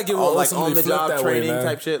 I feel like it will like ultimately on the flip job that way, training man.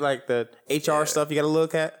 type shit, like the HR stuff. You got to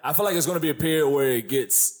look at. I feel like it's going to be a period where it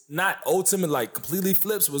gets not ultimate, like completely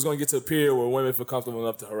flips, but it's going to get to a period where women feel comfortable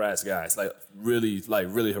enough to harass guys, like really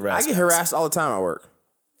harass. I get guys. harassed all the time at work.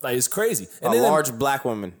 Like it's crazy. A large black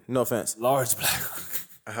woman. No offense. large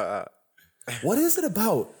black. What is it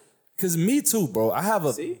about? Because me too, bro. I have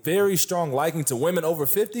a very strong liking to women over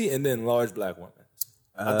 50 and then large black women.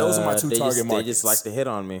 Those are my two target markets. They just like to hit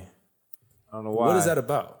on me. I don't know why. What is that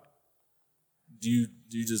about? Do you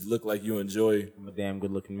just look like you enjoy? I'm a damn good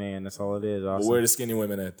looking man. That's all it is. Austin. Where the skinny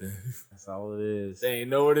women at then? That's all it is. They ain't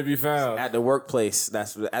nowhere to be found. At the workplace,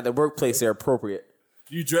 at the workplace they're appropriate.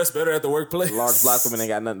 You dress better at the workplace. Large black women ain't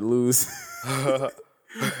got nothing to lose.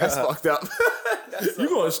 That's fucked up. You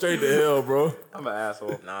going straight to hell, bro. I'm an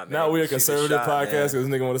asshole. Nah, man, Now we a shoot the conservative shot, podcast man. because this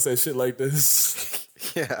nigga want to say shit like this.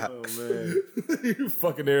 Yeah. Oh man, You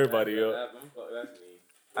fucking everybody up. that's me. I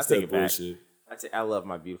That's take that it back. bullshit. I love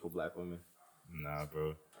my beautiful black women. Nah, bro.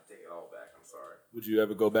 I take it all back. I'm sorry. Would you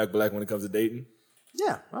ever go back black when it comes to dating?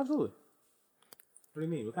 Yeah, absolutely. What do you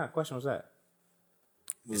mean? What kind of question was that?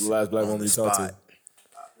 Who's the last black woman you talked to? spot.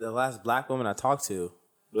 The last black woman I talked to.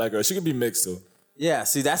 Black girl. She could be mixed too. Yeah,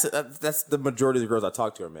 see, that's the majority of the girls I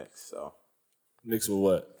talk to are mixed. So Mixed with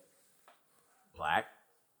what? black,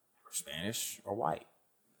 or Spanish, or white.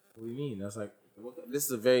 What do you mean? That's like this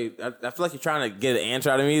is a very. I feel like you're trying to get an answer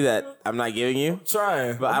out of me that I'm not giving you,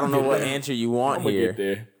 Trying. but I don't know what answer you want I'm gonna here. get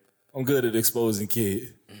there. I'm good at exposing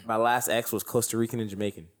kid. My last ex was Costa Rican and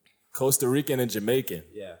Jamaican. Costa Rican and Jamaican.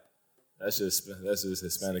 Yeah, That's just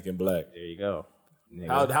Hispanic and black. there you go.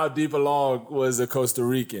 Nigga. How deep along was a Costa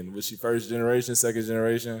Rican? Was she first generation, second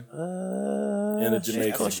generation? And a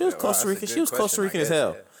Jamaican. She was Costa Rican. She was Costa Rican as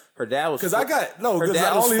hell. Her dad was. Because I got Her because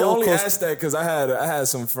dad I was full only Costa- asked that because I had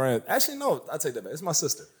some friends. Actually, no, I take that back. It's my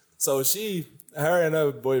sister. So her and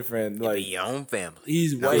her boyfriend, Be like your own family.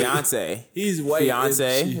 he's white. Fiance. He's white. and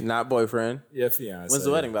Fiance, she- not boyfriend. yeah, fiance. When's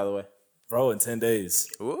the wedding, by the way? Bro, in 10 days.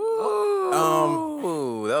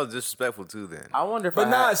 Ooh, that was disrespectful too. Then I wonder if But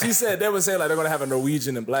I nah, had- she said they were saying like they're gonna have a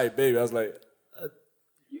Norwegian and black baby. I was like,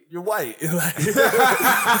 you're white. like,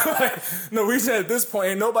 Norwegian at this point,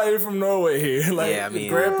 ain't nobody from Norway here. Like, Yeah, I mean-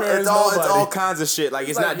 grandparents, it's all nobody. kinds of shit. Like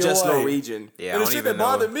it's Like, not you're just white. Norwegian. yeah, I And the don't shit that even know.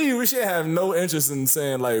 bothered me, we should have no interest in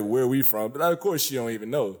saying like where we from. But of course, she don't even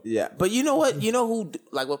know. Yeah, but you know what? You know who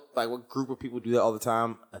what group of people do that all the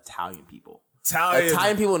time? Italian people.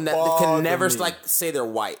 Italian people can never me. like say they're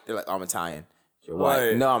white. They're like, I'm Italian. You're white.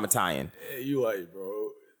 Right. No, I'm Italian. Yeah, you white, bro.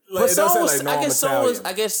 But Like, so don't say, was, like, no, I I'm guess so was. Italian.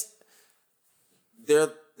 I guess they're.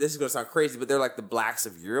 This is gonna sound crazy, but they're like the blacks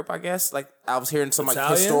of Europe. I guess. Like I was hearing some like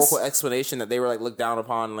Italians? historical explanation that they were like looked down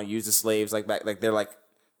upon and like used as slaves. Like back, like they're like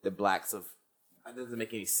the blacks of. That doesn't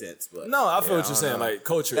make any sense, but No, I feel Yeah, what you're saying. know. Like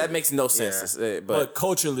culturally, That makes no sense. but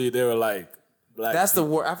culturally, they were like black. That's the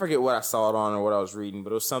people. word. I forget what I saw it on or what I was reading, but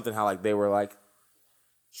it was something how like they were like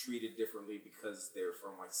treated differently because they were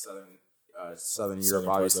from like southern Europe, Southern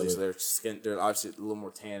parts obviously. of So they're obviously a little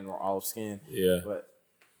more tan, more olive skin. Yeah. But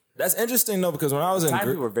That's interesting though because when I was in Italian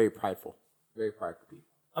Greece, people were very prideful, very prideful people.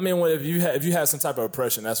 I mean, if you have some type of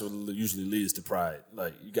oppression, that's what usually leads to pride.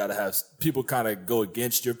 Like you got to have people kind of go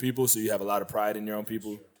against your people, so you have a lot of pride in your own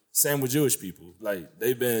people. Same with Jewish people. Like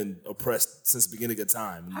they've been oppressed since the beginning of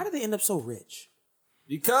time. How did they end up so rich?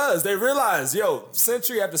 Because they realize,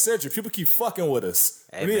 century after century, people keep fucking with us.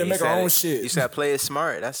 Hey, we need to make our own shit. You just gotta play it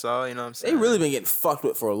smart. That's all. You know what I'm saying? They really been getting fucked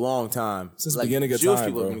with for a long time. Since the beginning of Jewish time,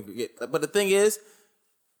 people bro. have been but the thing is,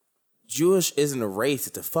 Jewish isn't a race;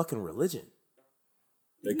 it's a fucking religion.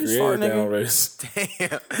 They You created their nigga. own race. Damn,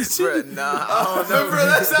 bro, nah, I don't know, Bro,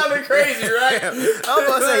 that sounded crazy, right? I was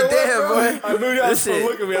about to say, damn, boy. I knew y'all This was shit-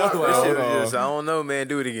 look at me. I was like, This hold shit was on. just, I don't know, man.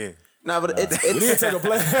 Do it again. Nah, but We need to it's take a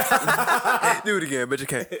play. Do it again, but you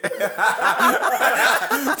can't.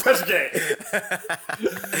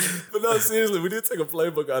 But no, seriously, we did take a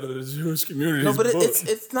playbook out of the Jewish community. no, but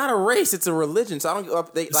it's not a race; it's a religion. So I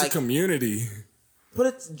don't they It's like. a community.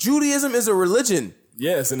 But Judaism is a religion,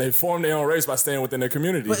 Yes, and they formed their own race by staying within their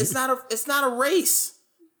community. but it's not a race.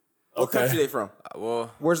 What okay. country they from? Well,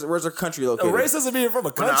 Where's their country A located? race doesn't mean from a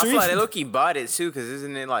no, I country. feel like they low-key bought it too, because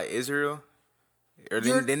isn't it like Israel? Or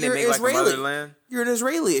didn't they You're make like Israeli. a motherland? You're an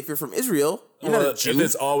Israeli if you're from Israel. You're Well, not a Jew. if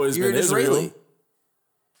it's always you're been an Israeli. Israel.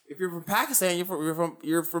 If you're from Pakistan,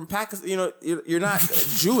 you're from Pakistan. You know, you're not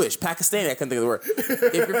Jewish. Pakistani. I couldn't think of the word.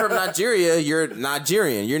 If you're from Nigeria, you're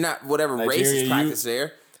Nigerian. You're not whatever race is Nigerian, practiced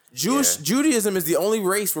there. Judaism is the only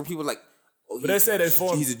race where people are like. Oh, But they say they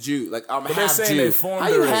formed. he's a Jew. Like I'm they're half saying Jew. they formed How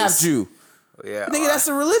you the half race. Jew? Yeah, Nigga, that's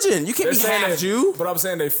a religion. You can't They're be saying half that- Jew. But I'm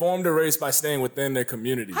saying they formed a race by staying within their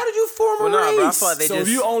community. How did you form a Well, nah, race? but I feel like they So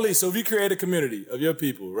just. if you create a community of your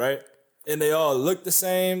people, right, and they all look the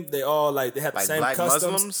same, they all they have the like same black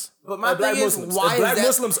customs. Muslims. But my Like black thing is, Muslims. why If black is that?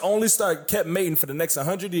 Muslims only kept mating for the next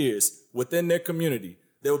 100 years within their community,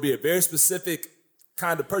 there will be a very specific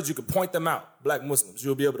kind of person you can point them out. Black Muslims,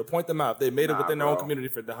 you'll be able to point them out if they made it within their own bro. community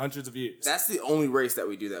for the hundreds of years. That's the only race that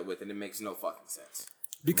we do that with, and it makes no fucking sense.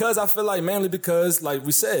 Because I feel like mainly because, like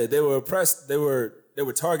we said, they were oppressed. They were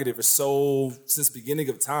targeted for since the beginning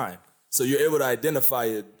of time. So you're able to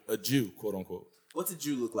identify a Jew, quote unquote. What's a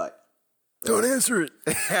Jew look like? Don't answer it.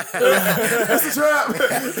 That's a trap.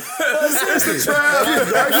 That's a trap.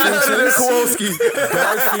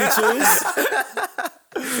 Dark features.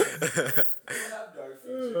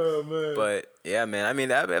 Oh man. But yeah, man. I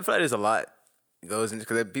mean, I feel like there's a lot goes into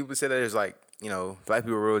because people say that there's like black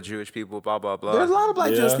people are real Jewish people, blah blah blah. There's a lot of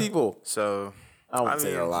black Yeah. Jewish people. So I won't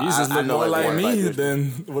say mean, a lot. Jesus I look know more like everyone black me Jewish than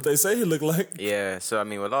what they say he look like. yeah. So I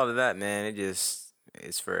mean, with all of that, man, it's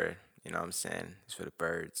for what I'm saying, it's for the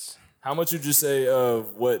birds. How much would you say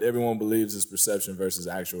of what everyone believes is perception versus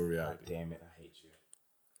actual reality? Damn it, I hate you.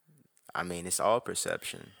 I mean, it's all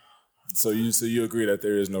perception. So you agree that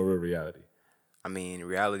there is no real reality? I mean,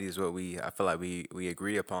 reality is what I feel like we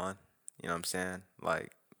agree upon. You know what I'm saying?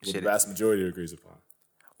 Like, What shit. the vast majority agrees upon.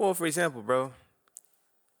 Well, for example, bro,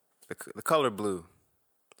 the color blue.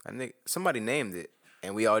 I think somebody named it,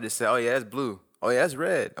 and we all just said, "Oh yeah, that's blue. Oh yeah, that's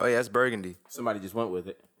red. Oh yeah, that's burgundy." Somebody just went with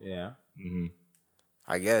it. Yeah.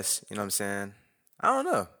 I guess you know what I'm saying. I don't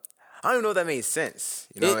know. I don't even know if that made sense.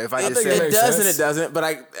 You know, if I it, just think said it it makes does sense. and it doesn't. But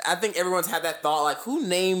I think everyone's had that thought. Like, who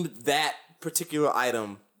named that particular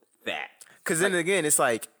item that? because then again, it's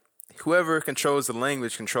like whoever controls the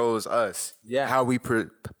language controls us. Yeah. How we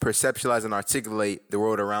perceptualize and articulate the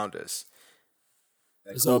world around us.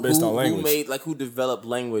 It's all based on language. Who developed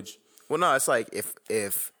language? Well, no, it's like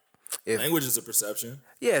if Language is a perception.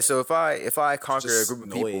 yeah. So if I conquer a Just group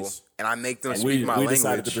of people noise. and I make them And speak we my decided to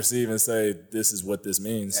language, perceive and say this is what this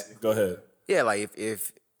means. Go ahead. yeah, like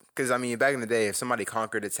if because I mean back in the day, if somebody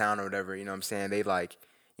conquered a town or whatever, you know what I'm saying, they like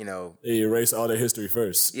They erase all their history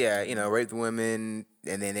first. yeah, rape the women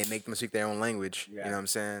and then they make them speak their own language. You know what I'm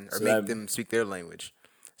saying, or So make that- them speak their language.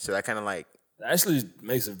 So that kind of like That actually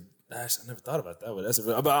makes a. Actually, I never thought about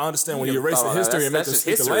that. But I understand when you never erase thought the about that. history and make That's them just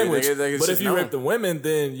speak the history, language. nigga. Like, it's But if just you known. rape the women,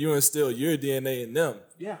 then you instill your DNA in them.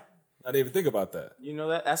 Yeah. I didn't even think about that. You know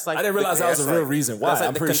that? That's like I didn't realize that was a that's real like- reason why. That's like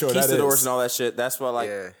I'm the pretty sure that conquistadors is. and all that shit. That's why like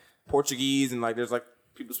yeah. Portuguese and like there's like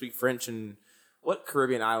people speak French and what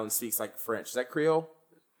Caribbean island speaks like French? Is that Creole?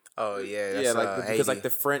 Oh yeah, that's, Yeah, like because like Haiti. the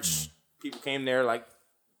French people came there like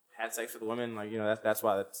had sex with women. Like that's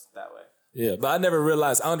why that's that way. Yeah, but I never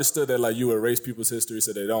realized. I understood that like you erase people's history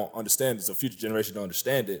so they don't understand it, so future generations don't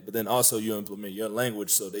understand it. But then also you implement your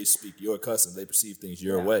language so they speak your customs, they perceive things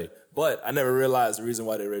your way. But I never realized the reason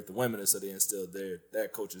why they raped the women is so they instilled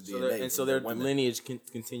that culture's DNA. So in their the women. lineage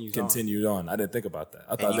continues on. Continued on. I didn't think about that.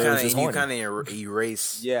 I thought and they was just you horny. kind of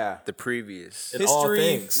erase Yeah. the previous. In all History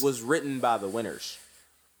things. was written by the winners.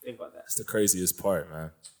 Think about that. That's the craziest part,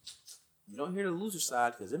 man. You don't hear the loser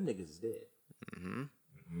side because them niggas is dead.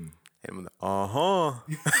 And I'm like,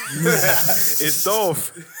 it's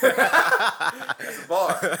Dolph.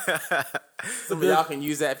 Bar. Some of y'all can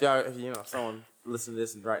use that if you know someone listen to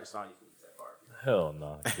this and write a song. You can use that bar. Hell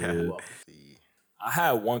no, dude. I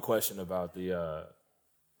had one question about the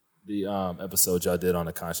episode y'all did on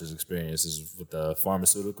the conscious experiences with the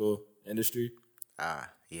pharmaceutical industry.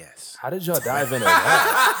 Yes. How did y'all dive into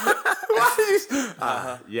that?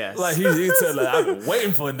 Yes. Like he said, like, I've been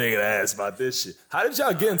waiting for a nigga to ask about this shit. How did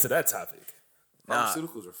y'all get into that topic?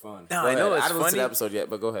 Pharmaceuticals are fun. No, I know it's I haven't listened to funny. the episode yet,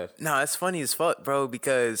 but go ahead. No, it's funny as fuck, bro,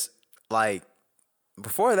 because like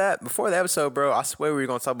before the episode, bro, I swear we were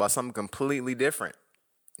gonna talk about something completely different.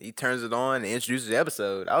 He turns it on and introduces the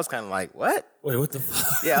episode. I was kind of like, what? Wait, what the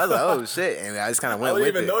fuck? Yeah, I was like, oh shit, and I just kind of went I with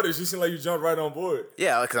didn't even it. notice. You seem like you jumped right on board.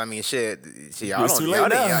 Yeah, because I mean, shit, y'all It's don't, too y'all, late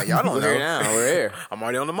now. y'all don't We're know. here now. We're here. I'm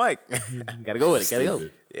already on the mic. Gotta go with it. Gotta go.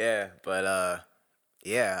 Yeah, but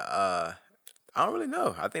I don't really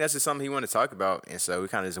know. I think that's just something he wanted to talk about, and so we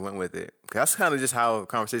kind of just went with it. 'Cause that's kind of just how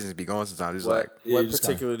conversations be going sometimes. It's like, What just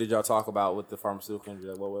particularly did y'all talk about with the pharmaceutical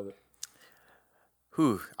industry? Like, what was it?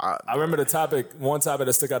 I remember the topic. One topic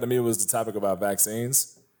that stuck out to me was the topic about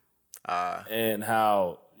vaccines and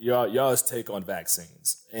how y'all's take on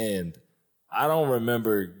vaccines. And I don't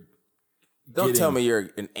remember. Don't tell me you're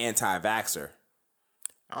an anti-vaxxer.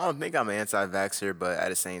 I don't think I'm an anti-vaxxer, but at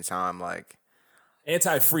the same time, like,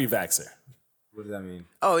 Anti-free vaxxer. What does that mean?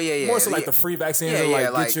 oh yeah, More so like the free vaccines are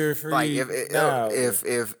like, get your free. Like now.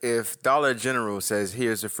 if Dollar General says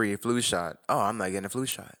here's a free flu shot, oh, I'm not getting a flu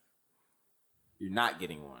shot. You're not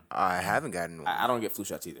getting one. I haven't gotten one. I don't get flu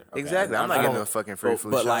shots either. Okay? Exactly, I'm not getting no fucking free flu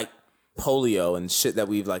But shot. like polio and shit that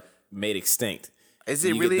we've like made extinct. Is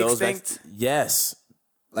it You really get those extinct? Yes.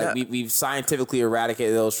 Like Yeah. we've scientifically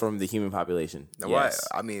eradicated those from the human population. Now, Yes.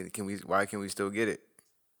 why? I mean, why can we still get it?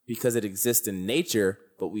 Because it exists in nature,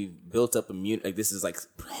 but we've built up immunity. Like this is like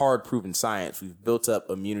hard proven science. We've built up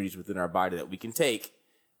immunities within our body that we can take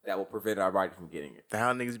that will prevent our body from getting it.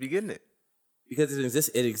 How niggas be getting it? Because it exists.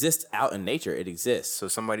 It exists out in nature. It exists. So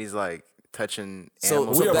somebody's like touching So,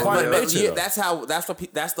 animals. we are with part polio. of nature, yeah, though.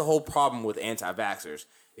 that's the whole problem with anti-vaxxers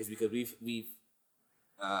is because we've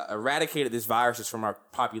eradicated these viruses from our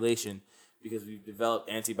population because we've developed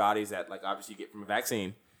antibodies that like obviously you get from a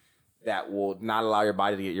vaccine that will not allow your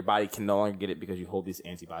body to get. Your body can no longer get it because you hold these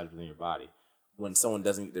antibodies within your body. When someone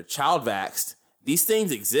doesn't get their child vaxxed, these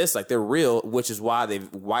things exist, like they're real, which is why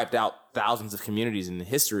they've wiped out thousands of communities in the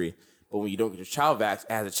history. But when you don't get your child vaxxed,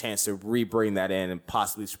 it has a chance to re-bring that in and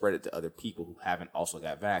possibly spread it to other people who haven't also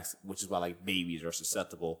got vaxxed, which is why like babies are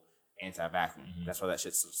susceptible anti-vaxxing. That's why that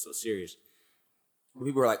shit's so serious. When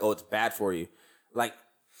people are like, "Oh, it's bad for you," like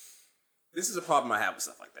this is a problem I have with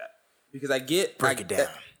stuff like that because I get Break it down.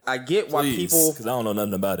 I get why people because I don't know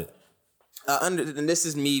nothing about it. and this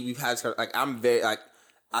is me. We've had like I'm very like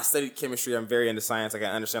I studied chemistry. I'm very into science. Like I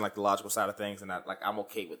understand like the logical side of things, and I'm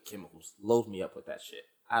okay with chemicals. Load me up with that shit.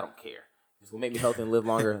 I don't care. It's gonna make me healthy and live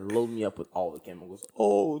longer. Load me up with all the chemicals.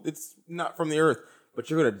 Oh, it's not from the earth, but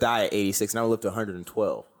you're gonna die at 86, and I'm gonna live to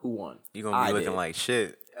 112. Who won? You're gonna be looking did. like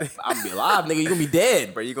shit. I'm gonna be alive, nigga. You're gonna be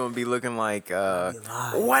dead. But you're gonna be looking like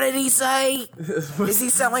what did he say? Is he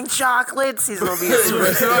selling chocolates? He's gonna be a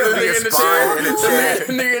Nigga in the chair.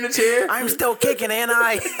 Nigga in the chair. I'm still kicking, ain't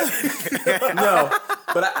I? No,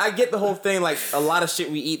 but I get the whole thing. Like a lot of shit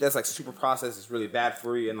we eat that's like super processed is really bad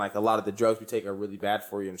for you, and like a lot of the drugs we take are really bad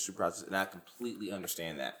for you and super processed. And I completely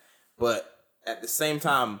understand that. But at the same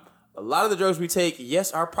time, a lot of the drugs we take,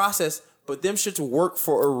 yes, are processed, but them shits work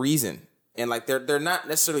for a reason, and like they're not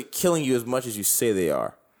necessarily killing you as much as you say they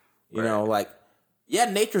are. You know, like yeah,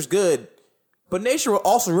 nature's good. But nature will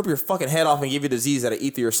also rip your fucking head off and give you disease that'll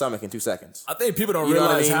eat through your stomach in 2 seconds. I think people don't You know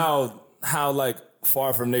what I realize mean? how like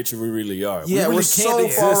far from nature we really are. Yeah, we really we're so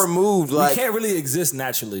far removed. Like, we can't really exist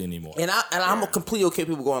naturally anymore. And I'm completely okay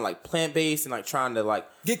with people going like plant based and like trying to like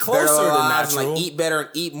Get closer better their to lives natural. and like eat better and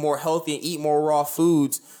eat more healthy and eat more raw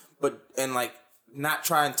foods, but and like not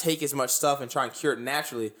try and take as much stuff and try and cure it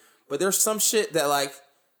naturally. But there's some shit that like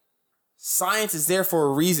science is there for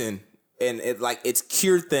a reason, and it's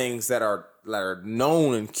cured things that are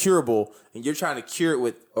known and curable, and you're trying to cure it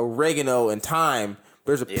with oregano and thyme.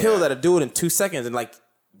 There's a pill that'll do it in 2 seconds, and like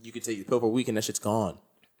you can take the pill for a week and that shit's gone.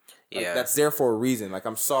 Like, Yeah, that's there for a reason. Like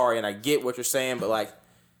I'm sorry, and I get what you're saying, but like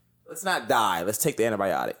let's not die. Let's take the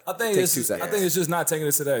antibiotic. I think Take it's 2 seconds. I think it's just not taking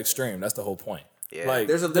it to that extreme. That's the whole point. Yeah. Like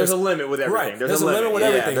There's a limit with everything. Right. There's a limit with Yeah,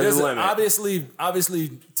 everything. there's a limit. limit. Obviously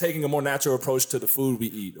taking a more natural approach to the food we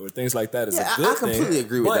eat or things like that is Yeah, a good I completely thing.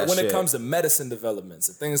 agree with but that when shit. it comes to medicine developments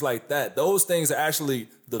and things like that, those things are actually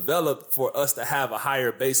developed for us to have a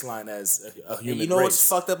higher baseline as a human You know race. what's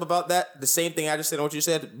fucked up about that? The same thing I just said and what you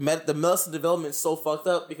said. The medicine development is so fucked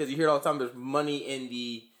up because you hear it all the time. There's money in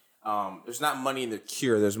the there's not money in the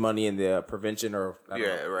cure. There's money in the prevention or I don't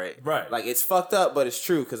know. Right. Right. Like it's fucked up, but it's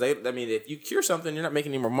true because if you cure something, you're not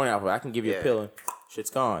making any more money off of it. I can give you a pill and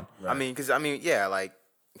shit's gone. Right.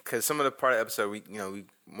 Because some of the part of the episode we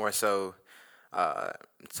more so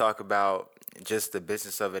talk about just the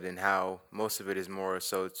business of it and how most of it is more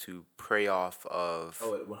so to prey off of.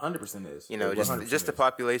 Oh, it 100% is. Just the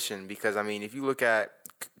population. Because if you look at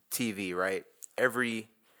TV, right,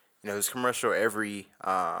 there's a commercial every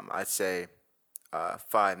I'd say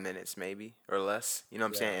 5 minutes maybe or less. You know what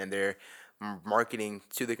I'm saying? And they're marketing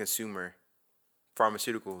to the consumer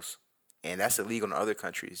pharmaceuticals, and that's illegal in other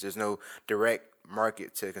countries. There's no direct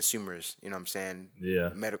market to consumers. You know what I'm saying? Yeah.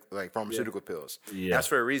 Medical pharmaceutical pills. Yeah. That's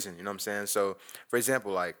for a reason. You know what I'm saying? So, for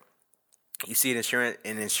example, like you see it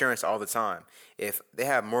in insurance all the time. If they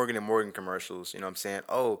have Morgan & Morgan commercials, you know what I'm saying?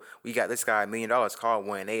 Oh, we got this guy $1 million. Call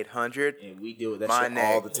 1-800. And we deal with that My shit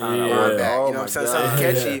neck. all the time. Yeah. I My work back. Oh You know what I'm saying? Something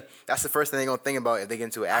Yeah. catchy. That's the first thing they're going to think about if they get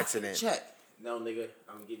into an accident. Check. No, nigga,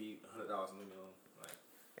 I'm gonna give you $100 and leave me alone. Like,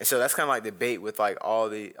 And so that's kind of like debate with like all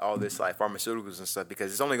this like pharmaceuticals and stuff,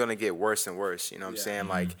 because it's only going to get worse and worse. You know what I'm saying?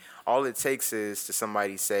 Like all it takes is to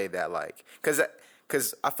somebody say that, like,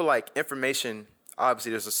 because I feel like information,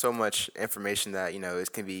 obviously there's so much information that,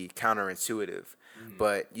 it can be counterintuitive,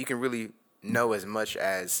 but you can really know as much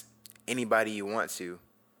as anybody you want to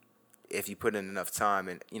if you put in enough time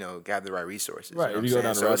and, gather the right resources. Right, You know if you what go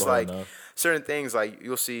I'm down saying? the So rabbit it's hole like enough. certain things, like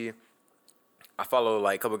you'll see, I follow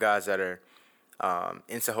like a couple guys that are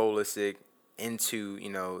into holistic, into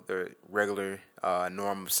the regular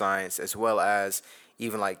norm of science, as well as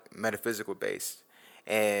even like metaphysical based,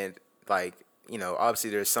 and like obviously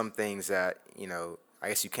there's some things that I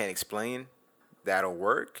guess you can't explain that'll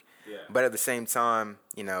work, but at the same time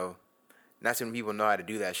not too many people know how to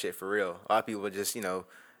do that shit for real. A lot of people just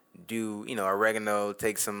do oregano,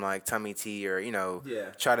 take some like tummy tea, or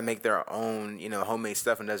try to make their own homemade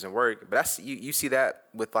stuff, and it doesn't work. But that's you see that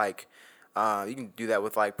with like you can do that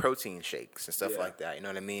with like protein shakes and stuff like that. You know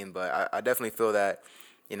what I mean? But I definitely feel that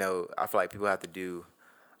I feel like people have to do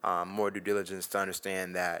more due diligence to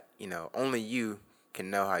understand that only you can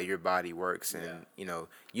know how your body works, and you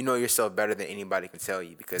know yourself better than anybody can tell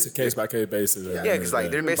you, because It's a case by case basis. yeah, because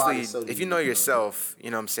like they're basically, body's so if you know yourself, you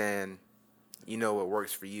know what I'm saying, you know what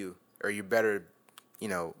works for you, or you're better,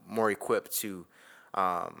 more equipped to,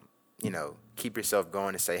 keep yourself going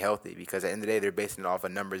and stay healthy, because at the end of the day, they're basing it off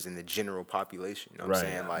of numbers in the general population. You know what I'm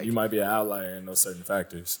saying? Like you might be an outlier in those certain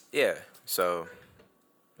factors. yeah, so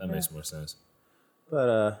That makes more sense.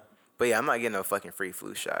 but yeah, I'm not getting no fucking free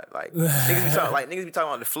flu shot. Like niggas be talking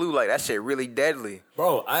about the flu, like that shit really deadly.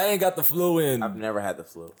 Bro, I ain't got the flu in. I've never had the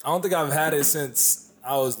flu. I don't think I've had it since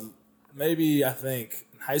I was maybe, I think,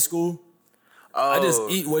 in high school. Oh, I just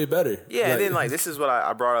eat way better. yeah, and then like this is what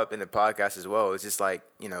I brought up in the podcast as well. It's just like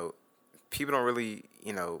people don't really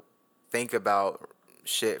think about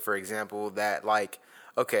shit. For example, that like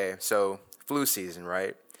okay, so flu season,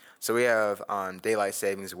 right? So we have daylight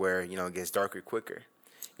savings where it gets darker quicker.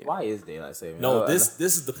 Why is daylight saving? No, this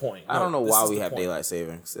is the point. I don't know this why is we the have point. daylight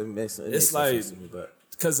savings. It makes It's no like sense to me, but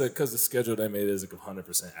because the schedule they made isn't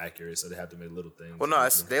 100% accurate, so they have to make little things. Well, no,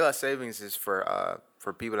 it's daylight savings is for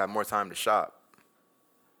people that have more time to shop.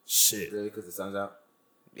 Shit. really, because the sun's out.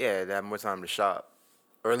 Yeah, they have more time to shop,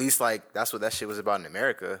 or at least like that's what that shit was about in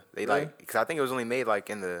America. They like, because I think it was only made like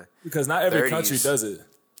in the Because not every 30s. country does it.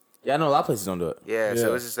 Yeah, I know a lot of places don't do it. yeah. Yeah.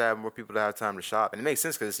 So it's just to have more people to have time to shop, and it makes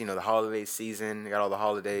sense because the holiday season, you got all the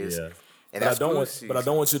holidays. Yeah. And But I that's don't flu want, season. but I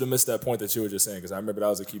don't want you to miss that point that you were just saying, because I remember that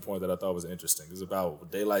was a key point that I thought was interesting. It's about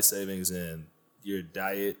daylight savings and your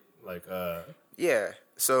diet, like Yeah.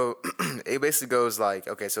 So it basically goes like,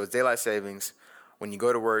 okay, so it's daylight savings. When you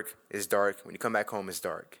go to work, it's dark. When you come back home, it's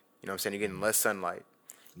dark. You know what I'm saying? You're getting less sunlight.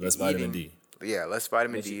 less You're vitamin eating- D. Yeah, less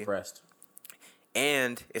vitamin Makes you D. depressed.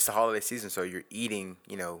 And it's the holiday season, so you're eating,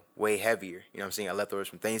 way heavier. You know what I'm saying? I leftovers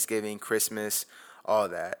from Thanksgiving, Christmas, all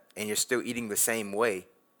that. And you're still eating the same way,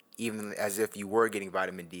 even as if you were getting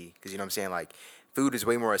vitamin D. Because, you know what I'm saying? Like, food is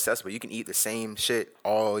way more accessible. You can eat the same shit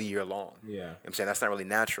all year long. Yeah. You know what I'm saying? That's not really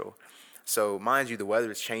natural. So, mind you, the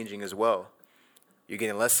weather is changing as well. You're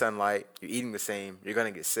getting less sunlight. You're eating the same. You're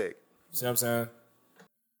going to get sick. See what I'm saying?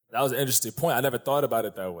 That was an interesting point. I never thought about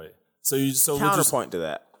it that way. So would you Counterpoint to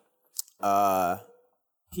that.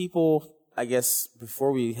 People, I guess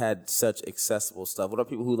before we had such accessible stuff, what are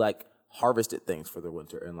people who like harvested things for the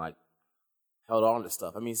winter and like held on to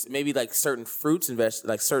stuff? I mean, maybe like certain fruits and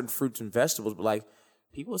vegetables, but like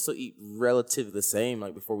people still eat relatively the same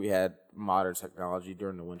like before we had modern technology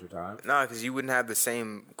during the winter time. No, because you wouldn't have the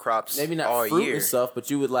same crops Maybe not all fruit year. and stuff, but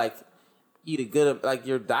you would like eat a good like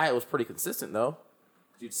your diet was pretty consistent though.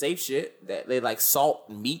 You'd save shit that they like salt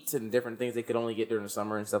meats and different things they could only get during the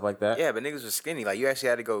summer and stuff like that. Yeah, but niggas was skinny. Like you actually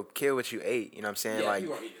had to go kill what you ate. You know what I'm saying? Yeah, like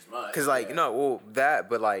you weren't eating as much. Because like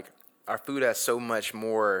but like our food has so much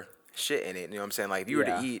more shit in it. You know what I'm saying? Like if you were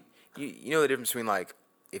to eat, you know the difference between like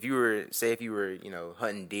if you were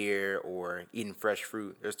hunting deer or eating fresh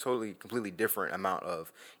fruit. There's completely different amount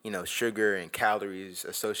of sugar and calories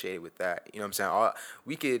associated with that. You know what I'm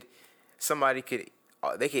saying?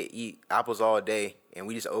 They could eat apples all day, and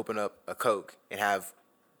we just open up a Coke and have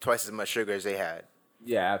twice as much sugar as they had.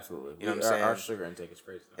 Yeah, absolutely. You know what I'm saying? Our sugar intake is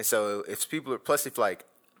crazy. And so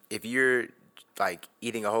if you're like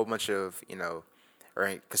eating a whole bunch of,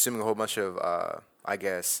 or consuming a whole bunch of, I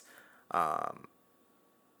guess, I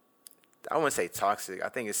wouldn't say toxic. I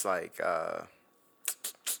think it's like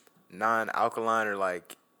non-alkaline or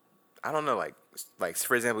like, I don't know, like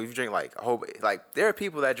for example, if you drink like there are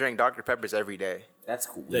people that drink Dr. Peppers every day. That's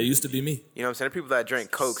cool. That used to be me. You know what I'm saying? There are people that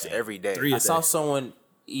drink Cokes every day. I saw someone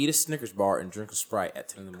eat a Snickers bar and drink a Sprite at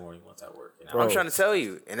 10 in the morning once at work. I'm trying to tell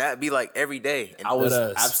you, and that'd be like every day. And I was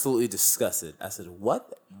absolutely disgusted. I said,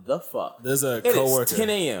 "What the fuck?" There's a It is coworker. 10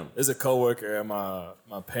 a.m. There's a coworker at my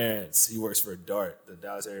parents. He works for DART, the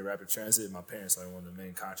Dallas Area Rapid Transit. My parents are one of the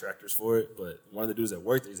main contractors for it. But one of the dudes that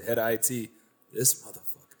worked there, he's the head of IT. This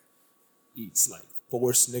motherfucker eats like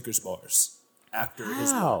 4 Snickers bars after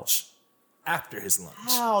his lunch. After his lunch.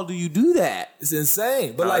 How do you do that? It's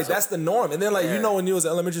insane. But like that's the norm. And then like when you was in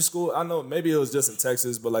elementary school, I know maybe it was just in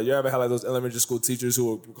Texas, but like you ever had like those elementary school teachers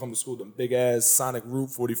who would come to school with them big ass Sonic Route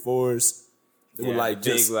 44s. They would like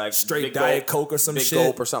big, just like, straight big Diet gulp, Coke or some big shit.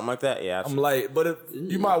 gulp or something like that. Yeah. I'm like, but if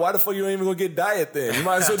you might, why the fuck you ain't even gonna get diet then? You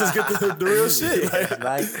might as well just get the real shit.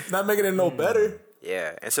 Like, it's not making it no better.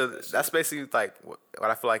 Yeah, and so that's basically like what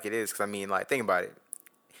I feel like it is. Because I mean, like, think about it.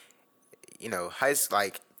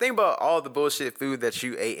 Think about all the bullshit food that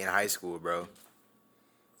you ate in high school, bro.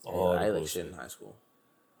 I ate like shit in high school.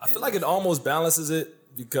 I feel like it almost balances it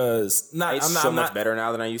because I'm much better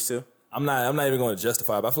now than I used to. I'm not even going to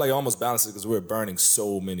justify it, but I feel like it almost balances it because we're burning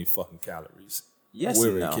so many fucking calories. Yes,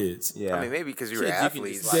 when we were kids. Yeah, I mean, maybe because you were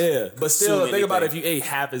athletes. Yeah, but still, think about things. if you ate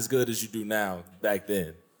half as good as you do now back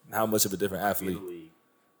then. How much of a different athlete?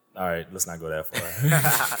 All right, let's not go that far.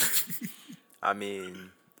 I mean,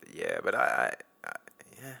 yeah, but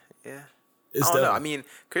yeah. It's I don't know. definitely- I mean,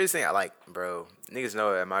 crazy thing, bro, niggas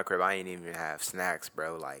know at my crib I ain't even have snacks,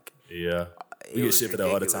 bro. Like, yeah, we get shit for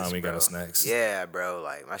that all the time. We ain't got no snacks. Yeah, bro.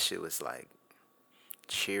 Like, my shit was like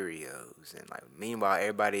Cheerios, and like, meanwhile,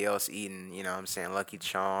 everybody else eating, you know what I'm saying, Lucky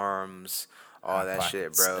Charms, all that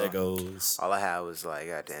shit, bro. Eggos. All I had was like,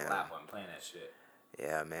 goddamn. I'm playing that shit.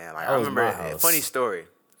 Yeah, man. Like, That I was remember, my house. funny story.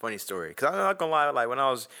 Because I'm not gonna lie, like, when I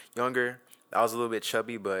was younger, I was a little bit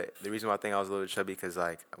chubby, but the reason why I think I was a little bit chubby because,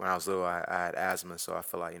 like, when I was little, I had asthma, so I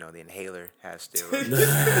feel like, the inhaler has steroids.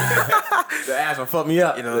 The asthma fucked me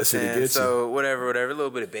up. You know what I'm That shit'll saying? get you. So, whatever, a little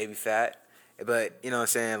bit of baby fat. But, you know what I'm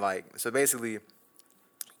saying? Like, so basically,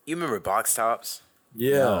 you remember box tops?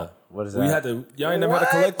 Yeah. No. What is We that? had to. Y'all ain't never had to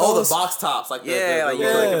collect those. Oh, the box tops, like Yeah, like, you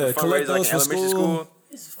yeah, collect it for collect fundraisers, like, those in for elementary school. school.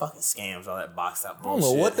 This is fucking scams, all that box top I don't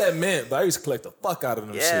bullshit. know what that meant, but I used to collect the fuck out of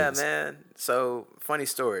them Yeah, shits. man. So, funny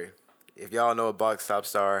story. If y'all know what box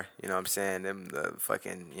tops are, you know what I'm saying, them the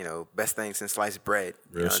fucking, best thing since sliced bread.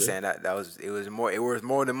 You Real know what I'm shit. saying? It was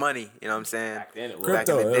more than money, you know what I'm saying? Back then it was. Back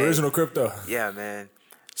in Crypto, the day. original crypto. Yeah, man.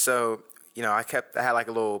 So, I had like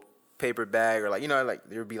a little paper bag or like,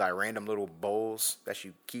 there would be like random little bowls that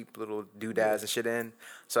you keep little doodads and shit in.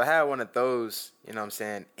 So I had one of those, you know what I'm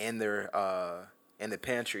saying, in the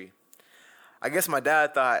pantry. I guess my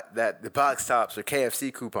dad thought that the box tops were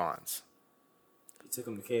KFC coupons. You took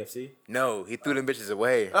them to KFC? No, he threw them bitches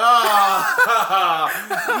away. No.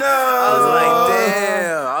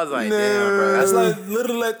 I was like, damn, bro. That's like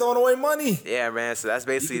literally like throwing away money. Yeah, man. So that's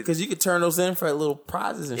basically. Because you could turn those in for like little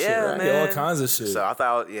prizes and shit, Yeah, right? man. Yeah, all kinds of shit. So I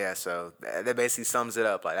thought, so that basically sums it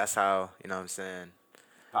up. Like, that's how, you know what I'm saying?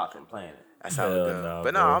 Pops from playing it. That's how it Hell goes. no,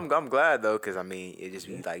 But bro. no, I'm glad, though, because, I mean, it just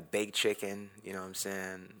be like baked chicken, you know what I'm saying? I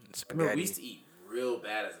remember we Spaghetti. used to eat real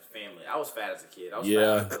bad as a family. I was fat as a kid. I was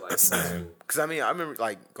Yeah, fat like same. Because, I mean, I remember,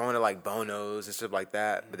 like, going to, like, Bono's and stuff like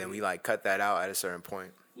that, but then we, like, cut that out at a certain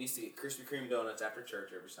point. We used to eat Krispy Kreme donuts after church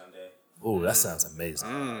every Sunday. Ooh, that sounds amazing.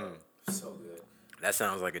 So good. That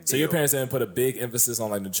sounds like a deal. So your parents didn't put a big emphasis on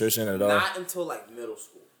like nutrition at all? Not until like middle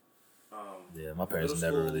school. Yeah, my parents Middle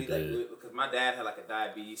never school, really did. because my dad had like a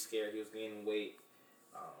diabetes scare. He was gaining weight.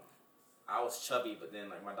 I was chubby, but then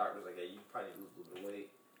like my doctor was like, "Hey, you probably need to lose a little bit of weight."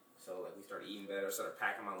 So like we started eating better. Started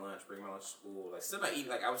packing my lunch, bringing my lunch to school. Like still not eating.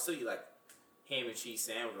 Like I would still eat like ham and cheese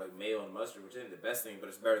sandwich, like mayo and mustard, which isn't the best thing, but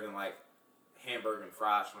it's better than like hamburger and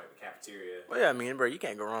fries from like the cafeteria. Well, yeah, I mean, bro, you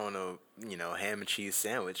can't go wrong with no, ham and cheese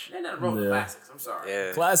sandwich. Ain't nothing wrong with classics. I'm sorry.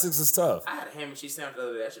 Yeah. Classics is tough. I had a ham and cheese sandwich the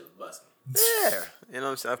other day. That shit was busting. Yeah, you know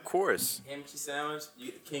what I'm saying? Of course. Ham and cheese sandwich. You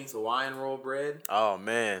get the King's Hawaiian roll bread. Oh,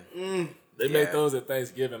 man. They make those at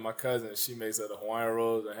Thanksgiving. My cousin, she makes the Hawaiian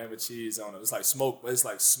rolls and ham and cheese on it. It's like smoked, but it's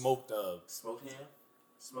like smoked. Smoked ham?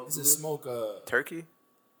 Smoked Is it smoked? Turkey? It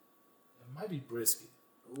might be brisket.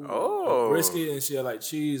 Oh. Brisket, and she'll like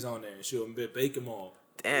cheese on there, and she'll bake them on.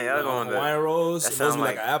 Damn, y'all going to... Hawaiian rolls. That And those sound be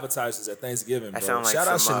like like- appetizers at Thanksgiving, That bro. sound like Shout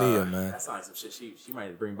out some, Shania, man. That sounds like some shit she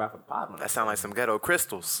might bring back for the pod. That sound like some ghetto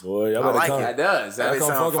crystals. Boy, y'all I better like come. it. That does. That Y'all be come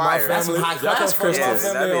sound fuck with my fire. That's some family. high Y'all come class fuck with my crystals.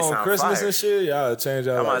 That family be on sound Christmas fire. and shit. Y'all change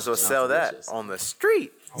y'all I might life. as well sell delicious. that on the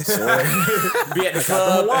street. Be at the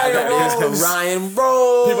club. Hawaiian I got rolls. these Hawaiian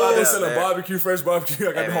rolls. People out there Yeah, selling man. barbecue, fresh barbecue.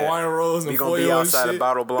 I got Hey, the man. Hawaiian rolls and We gonna foil be and outside shit. of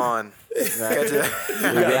Bottle Blonde. We got be a truck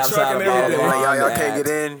outside and of Bottle everything. Blonde Y'all at can't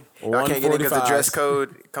get in. Y'all can't get in because the 1:45. dress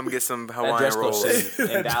code. Come get some That Hawaiian dress code rolls. shit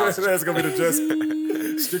in Dallas. That's gonna be the dress.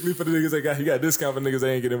 Strictly for the niggas that got discount for niggas that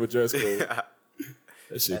ain't getting with dress code. That shit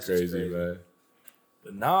That's just crazy, crazy. man.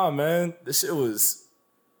 But nah, man, this shit was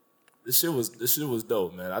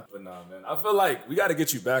dope, man. I feel like we got to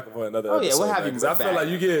get you back for another Oh, yeah, episode. we'll have man, you 'cause I feel back. like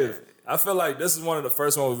I feel like this is one of the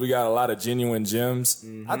first ones where we got a lot of genuine gems.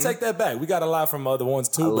 I take that back. We got a lot from other ones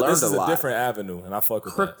too, but this learned is a a lot. different avenue, and I fuck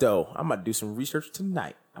with that. Crypto. I'm about to do some research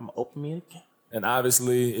tonight. I'm going to open me an account. And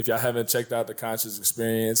obviously, if y'all haven't checked out the Conscious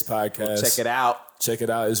Experience podcast, Check it out. Check it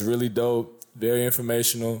out. It's really dope. Very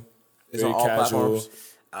informational. It's Very on all casual. platforms.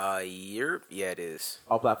 Yeah, it is.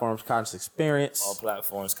 All platforms, Conscious Experience. All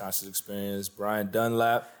platforms, Conscious Experience. Brian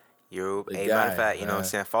Dunlap. Yo, The hey, guy, matter of fact, you know man. what I'm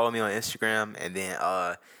saying? Follow me on Instagram, and then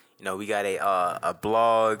we got a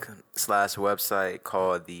blog / website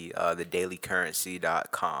called the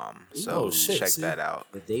thedailycurrency.com. So Oh, shit, check see? that out.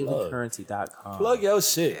 TheDailyCurrency.com. Plug your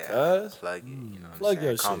shit, Yeah, cuz. plug it. You know what Plug I'm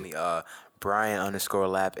your saying? Call shit. me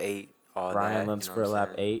Brian_lap8. All Brian that, you know what I'm saying?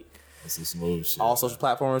 _lap8. That's some smooth shit. All social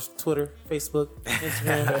platforms, Twitter, Facebook,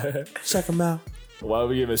 Instagram. Check them out. While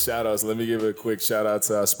we giving shout outs, let me give a quick shout out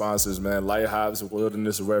to our sponsors, man. Lighthouse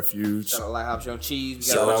Wilderness Refuge. Shout out Lighthouse Young Cheese.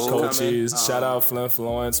 We got Shout a out show Cold coming. Cheese. Shout out Flint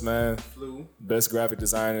Florence, man. Flu. Best graphic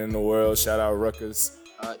designer in the world. Shout out Ruckus.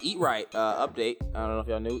 Eat Right update. I don't know if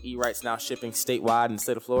y'all knew. Eat Right's now shipping statewide in the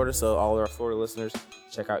state of Florida. So all our Florida listeners,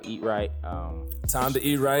 check out Eat Right. Time to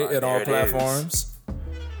eat right at all There it is. platforms.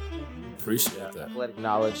 Appreciate that. Athletic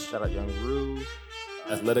Knowledge. Shout out Young Rue.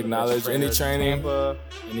 Athletic knowledge, any training, Tampa.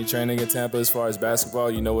 any training in Tampa as far as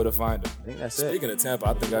basketball, you know where to find them. I think that's Speaking of Tampa,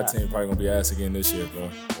 I think our team probably gonna be ass again this year, bro.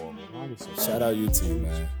 Shout out UT,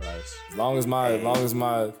 man. As long as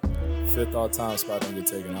my fifth all time spot don't get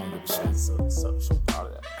taken, I don't give a shit. So proud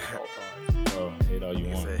of that. Bro, hate all you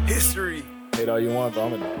want. History. Hate all you want, but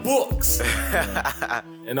I'm in the books.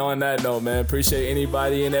 And on that note, man, appreciate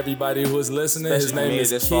anybody and everybody who is listening. His Especially name made is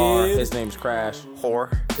this far. Kid, His name's Crash.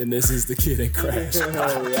 Whore. and this is the Kid and Crash.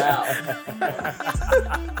 Oh yeah.